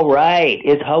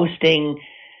 is hosting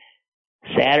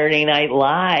Saturday Night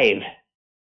Live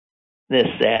this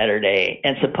Saturday.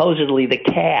 And supposedly the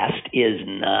cast is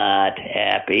not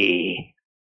happy.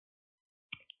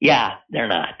 Yeah, they're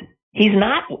not. He's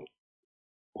not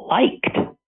liked.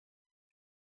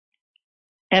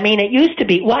 I mean, it used to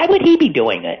be, why would he be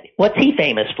doing it? What's he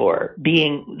famous for?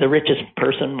 Being the richest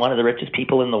person, one of the richest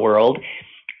people in the world,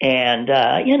 and,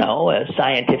 a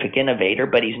scientific innovator,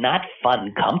 but he's not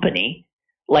fun company,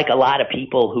 like a lot of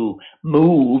people who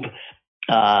move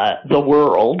the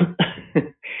world,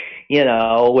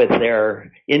 with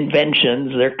their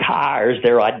inventions, their cars,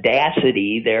 their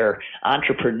audacity, their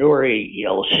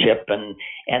entrepreneurship,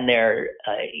 and their,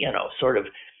 sort of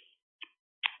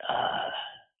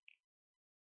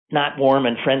not warm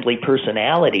and friendly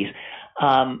personalities.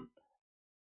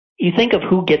 You think of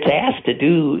who gets asked to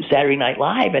do Saturday Night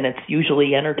Live, and it's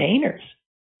usually entertainers.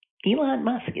 Elon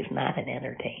Musk is not an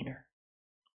entertainer.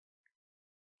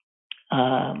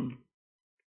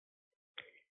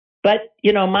 But,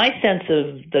 my sense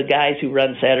of the guys who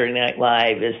run Saturday Night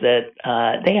Live is that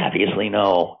they obviously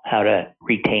know how to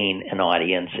retain an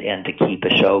audience and to keep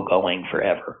a show going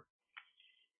forever.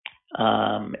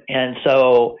 And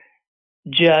so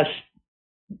just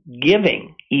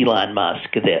giving Elon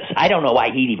Musk this, I don't know why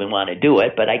he'd even want to do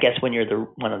it, but I guess when you're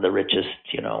one of the richest,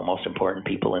 most important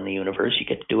people in the universe, you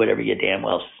get to do whatever you damn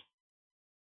well,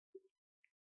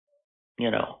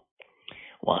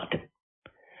 want.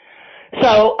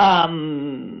 So, I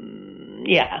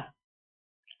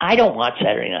don't watch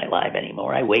Saturday Night Live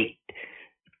anymore. I wait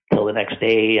till the next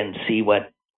day and see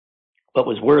what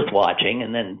was worth watching,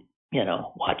 and then,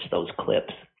 watch those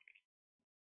clips.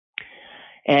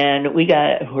 And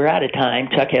we're out of time.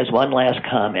 Chuck has one last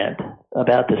comment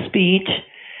about the speech.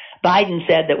 Biden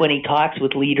said that when he talks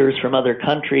with leaders from other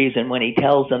countries and when he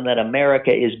tells them that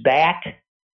America is back,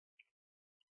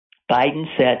 Biden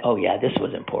said, oh yeah, this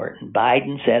was important.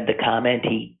 Biden said the comment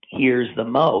he hears the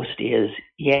most is,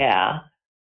 yeah,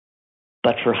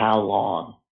 but for how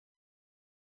long?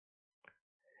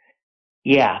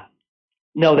 Yeah.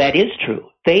 No, that is true.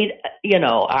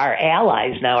 Our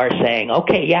allies now are saying,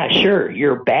 okay, yeah, sure,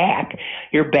 you're back.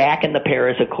 You're back in the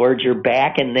Paris Accords. You're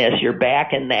back in this. You're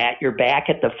back in that. You're back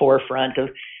at the forefront of,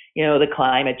 the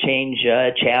climate change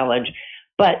challenge.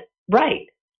 But, right,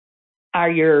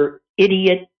 is your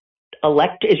idiot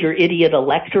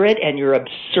electorate and your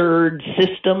absurd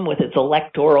system with its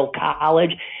electoral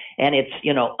college and its,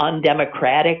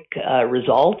 undemocratic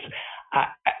results,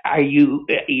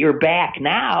 you're back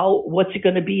now. What's it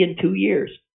going to be in 2 years,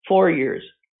 4 years?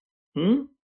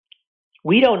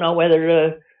 We don't know whether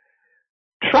to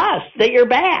trust that you're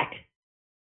back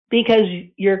because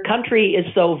your country is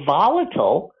so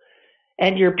volatile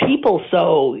and your people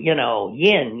so,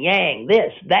 yin, yang,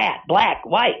 this, that, black,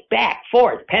 white, back,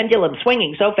 forth, pendulum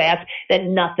swinging so fast that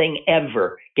nothing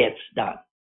ever gets done.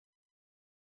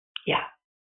 Yeah.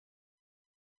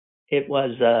 It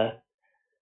was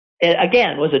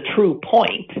was a true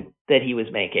point that he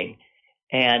was making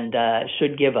and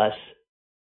should give us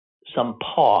some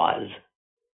pause.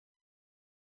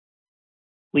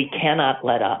 We cannot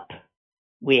let up.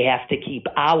 We have to keep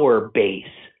our base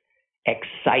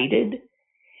excited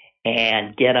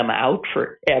and get them out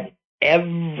for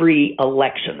every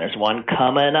election. There's one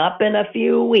coming up in a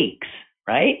few weeks,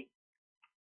 right?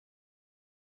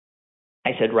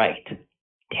 I said, right.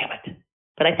 Damn it.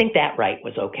 But I think that right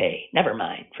was okay. Never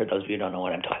mind, for those of you who don't know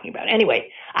what I'm talking about.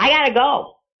 Anyway, I got to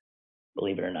go.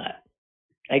 Believe it or not.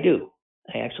 I do.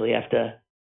 I actually have to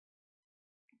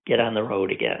get on the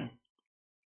road again.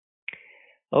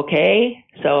 Okay,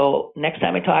 so next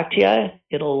time I talk to you,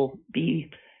 it'll be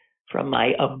from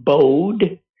my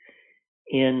abode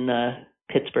in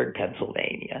Pittsburgh,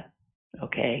 Pennsylvania.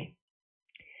 Okay?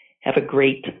 Have a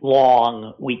great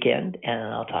long weekend, and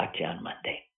I'll talk to you on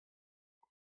Monday.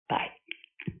 Bye.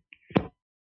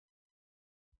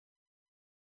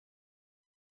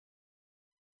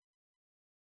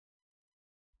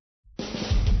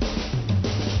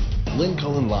 Lynn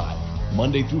Cullen Live,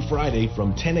 Monday through Friday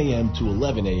from 10 a.m. to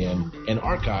 11 a.m. and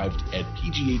archived at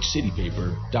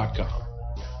pghcitypaper.com.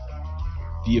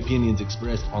 The opinions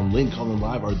expressed on Lynn Cullen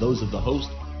Live are those of the host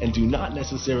and do not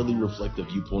necessarily reflect the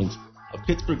viewpoints of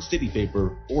Pittsburgh City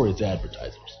Paper or its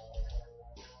advertisers.